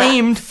 Oh,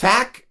 claimed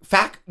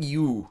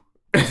you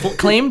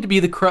claimed to be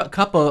the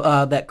cup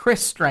that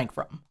Christ drank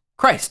from.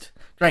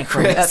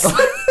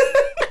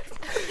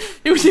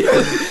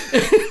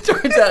 It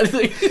turns out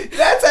like,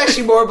 That's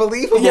actually more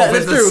believable Yeah, than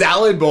that's the true.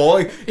 salad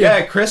bowl.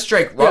 Yeah, Chris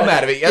drank rum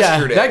out of it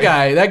yesterday.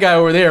 Yeah, that guy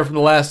over there from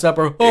the Last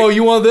Supper. Oh,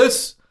 you want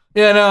this?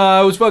 Yeah, no,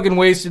 I was fucking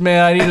wasted,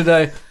 man. I needed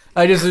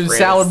I just a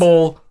salad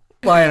bowl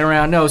lying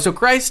around. No, so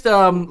Christ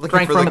drank for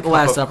from the at the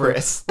Last cup of Supper.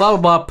 Chris. Blah,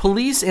 blah, blah.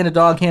 Police and a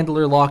dog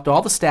handler locked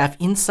all the staff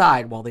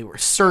inside while they were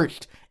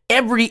searched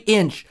every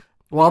inch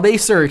of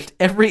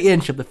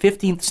the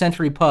 15th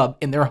century pub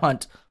in their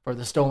hunt for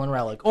the stolen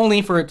relic,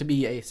 only for it to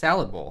be a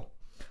salad bowl.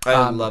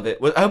 I love it.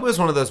 I hope it was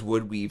one of those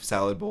wood weave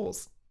salad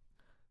bowls.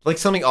 Like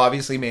something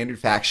obviously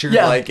manufactured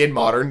like in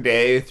modern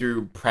day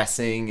through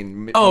pressing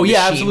and machine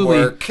absolutely.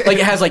 work. Like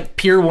it has like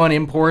Pier 1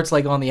 imports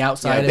like on the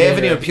outside. Yeah, of they it.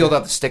 haven't even peeled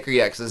out the sticker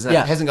yet because it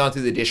hasn't gone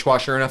through the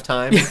dishwasher enough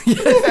time.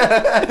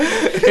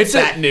 It's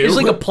that new. It's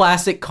like a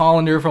plastic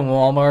colander from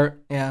Walmart.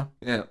 Yeah.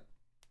 Yeah.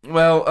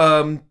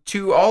 Well,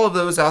 to all of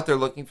those out there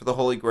looking for the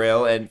Holy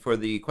Grail and for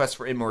the quest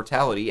for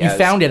immortality, You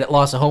found it at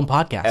Lost at Home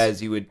Podcast.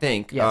 as you would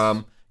think,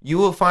 Yes. you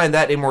will find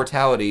that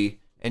immortality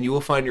and you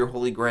will find your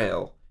Holy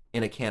Grail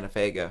in a can of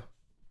Faygo.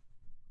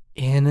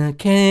 In a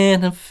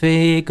can of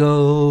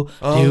Faygo,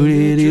 All do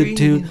your do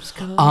do dreams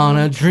come on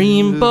a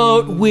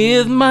dreamboat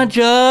with my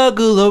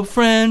juggalo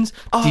friends,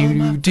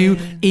 do do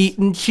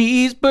eating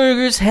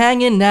cheeseburgers,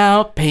 hanging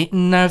out,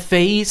 painting our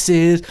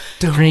faces,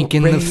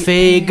 drinking the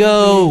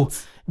Faygo,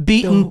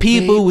 beating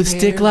people with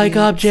stick-like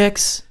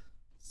objects.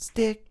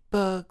 Stick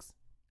bugs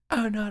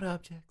are not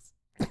objects.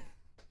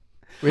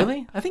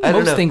 Really? I think I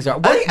don't most know. things are.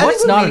 I think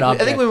What's when not we- an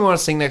object? I think when we want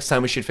to sing next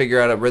time, we should figure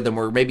out a rhythm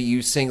where maybe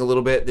you sing a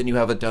little bit, then you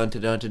have a dun to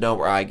dun to dun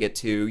where I get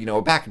to,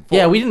 back and forth.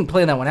 Yeah, we didn't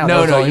plan that one out. That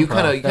No, was all you improv.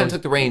 kind That of was-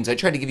 took the reins. I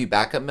tried to give you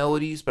backup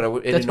melodies, but I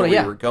didn't That's know what- where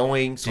yeah. you were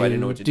going, so I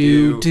didn't know what to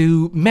do.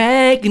 Do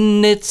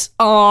magnets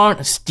on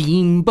a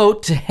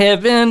steamboat to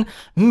heaven,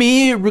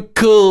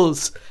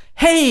 miracles.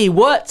 Hey,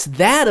 what's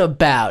that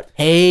about?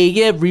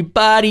 Hey,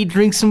 everybody,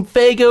 drink some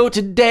Faygo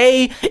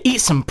today,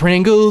 eat some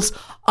Pringles.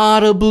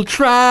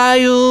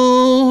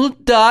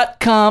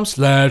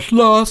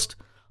 audibletrial.com/lost.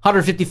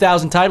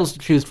 150,000 titles to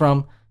choose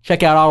from.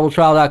 Check out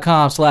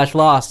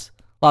audibletrial.com/lost.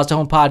 Lost at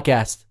Home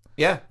Podcast.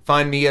 Yeah,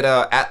 find me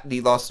at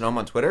the Lost and Home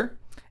on Twitter.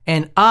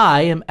 And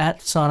I am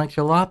at Sonic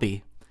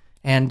Jalopy.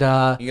 And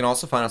You can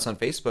also find us on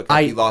Facebook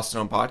at the Lost and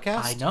Home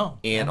Podcast. I know.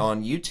 And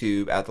on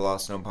YouTube at the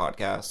Lost and Home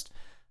Podcast.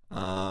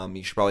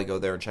 You should probably go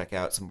there and check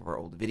out some of our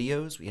old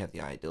videos. We have the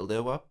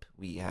iDildo up.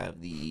 We have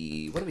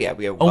the... What do we have?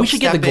 We have we should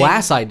get the web-stepping.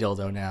 glass eye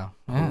dildo now.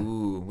 Yeah.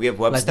 Ooh, we have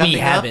web Like stepping we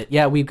have up. it.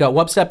 Yeah, we've got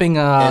web stepping.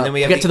 And then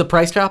we have get to the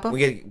price chopper.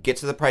 We get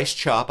to the price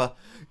chopper.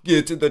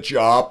 Get to the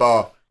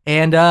chopper.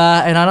 And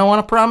I don't want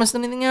to promise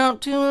anything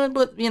out to it,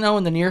 but in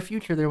the near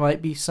future there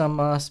might be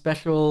some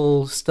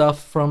special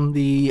stuff from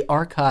the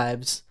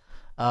archives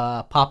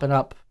popping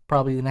up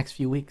probably the next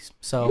few weeks. You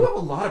So have a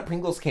lot of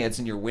Pringles cans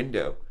in your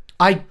window.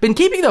 I've been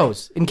keeping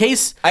those in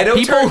case I don't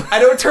people.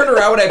 turn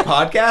around when I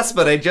podcast,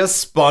 but I just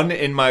spun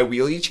in my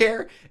wheelie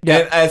chair. Yeah.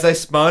 And as I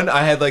spun,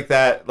 I had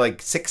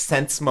that Sixth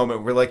Sense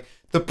moment where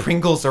the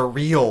Pringles are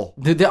real.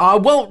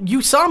 Well,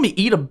 you saw me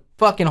eat a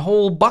fucking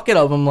whole bucket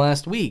of them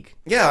last week.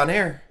 Yeah, on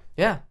air.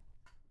 Yeah.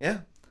 Yeah.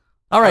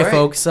 All right, All right.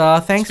 folks.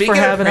 Thanks Speaking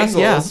for having of us.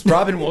 Pringles, Yeah.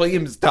 Robin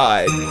Williams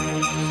died.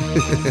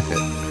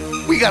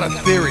 We got a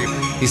theory.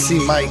 You see,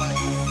 Mike,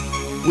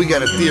 we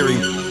got a theory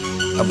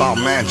about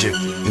magic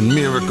and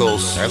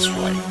miracles. That's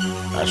right.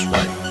 That's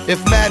right. If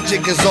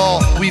magic is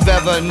all we've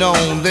ever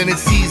known, then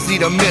it's easy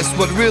to miss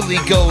what really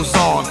goes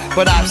on.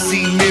 But I've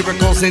seen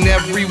miracles in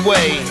every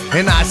way,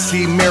 and I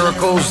see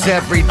miracles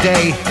every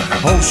day.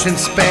 Ocean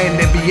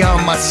spanning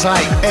beyond my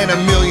sight, and a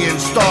million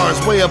stars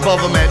way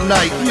above them at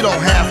night. You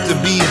don't have to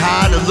be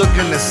high to look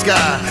in the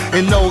sky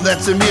and know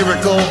that's a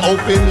miracle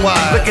open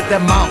wide. Look at the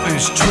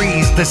mountains,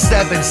 trees, the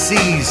seven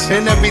seas,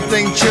 and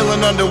everything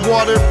chilling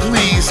underwater,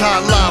 please.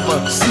 Hot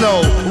lava,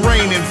 snow,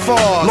 rain and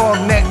fog,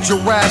 long-necked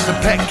giraffes and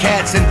pet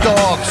cats and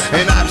dogs.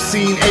 And I've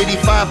seen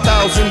 85,000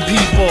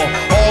 people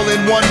all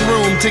in one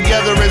room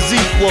together as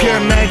equal. Pure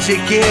magic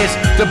is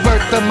the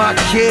birth of my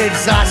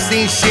kids. I've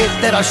seen shit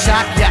that'll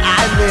shock your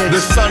eyelids.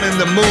 The sun and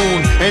the moon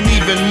and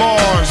even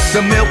Mars,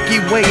 the Milky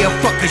Way of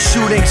fucking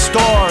shooting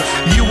stars,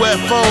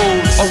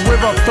 UFOs, a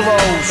river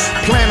flows,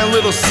 plant a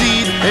little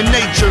seed and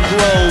nature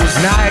grows.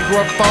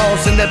 Niagara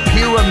Falls and the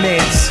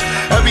pyramids,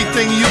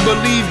 everything you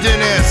believed in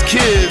as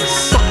kids.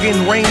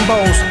 Fucking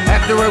rainbows,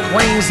 after it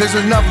rains there's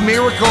enough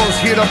miracles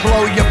here to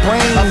blow your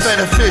brains. I fed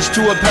a fish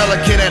to a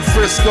pelican at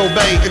Frisco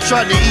Bay. It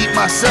tried to eat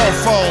my cell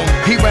phone,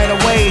 he ran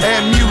away.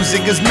 And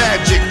music is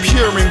magic,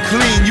 pure and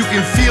clean. You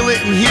can feel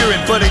it and hear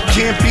it, but it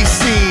can't be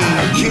seen.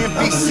 It can't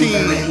be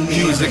seen.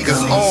 Music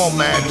is all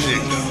magic.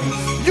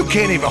 You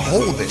can't even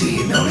hold it. Do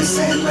you notice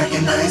and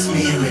recognize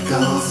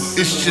miracles?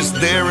 It's just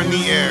there in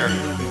the air.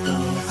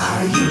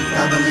 Are you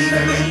a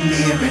believer in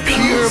miracles?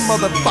 Pure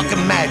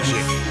motherfucking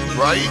magic,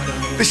 right?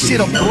 This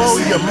shit'll blow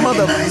your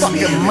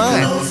motherfucking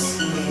mind.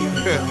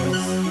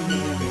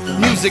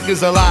 Music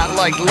is a lot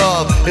like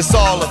love. It's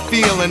all a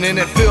feeling and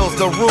it fills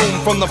the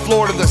room from the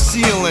floor to the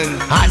ceiling.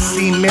 I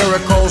see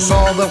miracles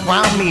all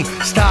around me.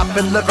 Stop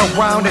and look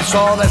around, it's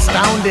all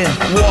astounding.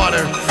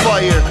 Water,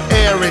 fire,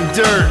 air and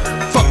dirt.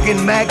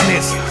 fucking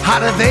magnets, how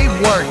do they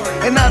work?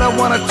 And I don't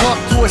wanna talk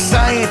to a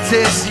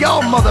scientist.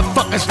 Y'all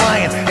motherfuckers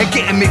lying and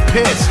getting me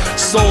pissed.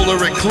 Solar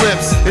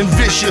eclipse and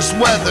vicious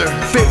weather,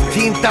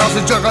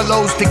 15,000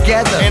 juggalos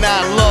together. and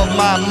I love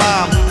my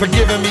mom for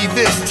giving me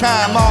this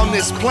time on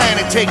this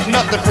planet. Take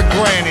nothing for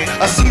granted.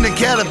 I seen a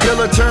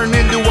caterpillar turn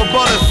into a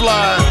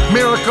butterfly.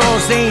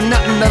 Miracles ain't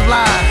nothing to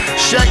lie.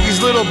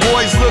 Shaggy's little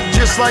boys look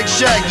just like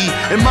Shaggy,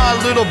 and my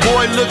little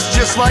boy looks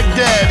just like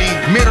Daddy.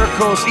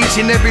 Miracles each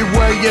and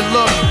everywhere you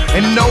look,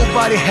 and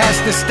nobody has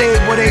to stay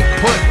where they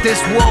put.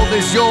 This world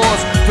is yours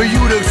for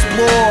you to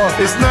explore.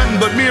 It's nothing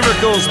but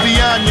miracles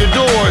beyond your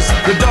doors.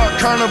 The Dark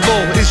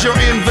Carnival is your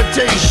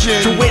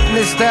invitation To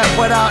witness that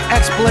without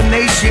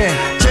explanation,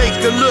 take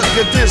a look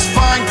at this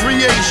fine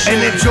creation. and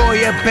enjoy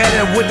it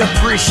better with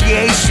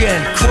appreciation.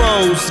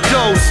 Crows,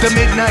 ghosts, The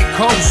Midnight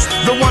Coast,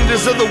 the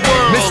wonders of the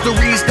world.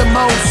 mysteries the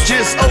most.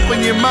 Just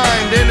open your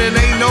mind and it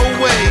ain't no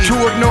way To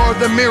ignore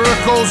the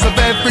miracles of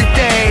every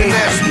day. And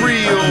that's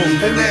real,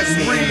 and that's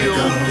real.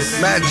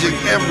 Magic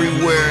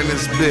everywhere in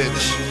this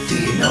bitch. Do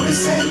you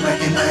notice and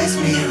recognize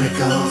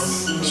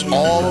miracles? It's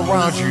all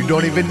around you, you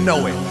don't even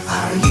know it.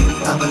 Are you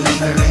a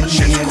believer in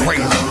Shit's miracles?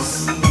 crazy.